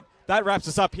 But that wraps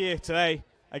us up here today.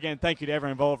 Again, thank you to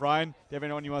everyone involved. Ryan, do you have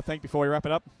anyone you want to thank before we wrap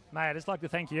it up? Mate, I'd just like to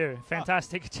thank you.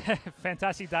 Fantastic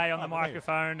day on the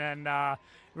microphone and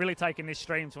really taking this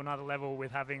stream to another level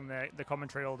with having the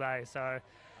commentary all day. So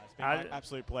it's been my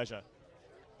absolute pleasure.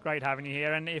 Great having you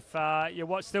here. And if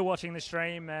you're still watching the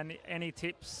stream and any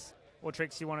tips or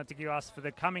tricks you wanted to give us for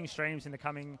the coming streams in the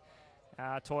coming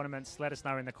tournaments, let us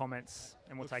know in the comments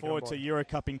and we'll take it on board. Look forward to Euro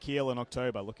Cup in Kiel in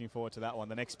October. Looking forward to that one,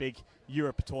 the next big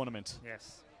Europe tournament.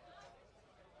 Yes.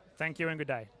 Thank you and good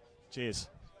day. Cheers.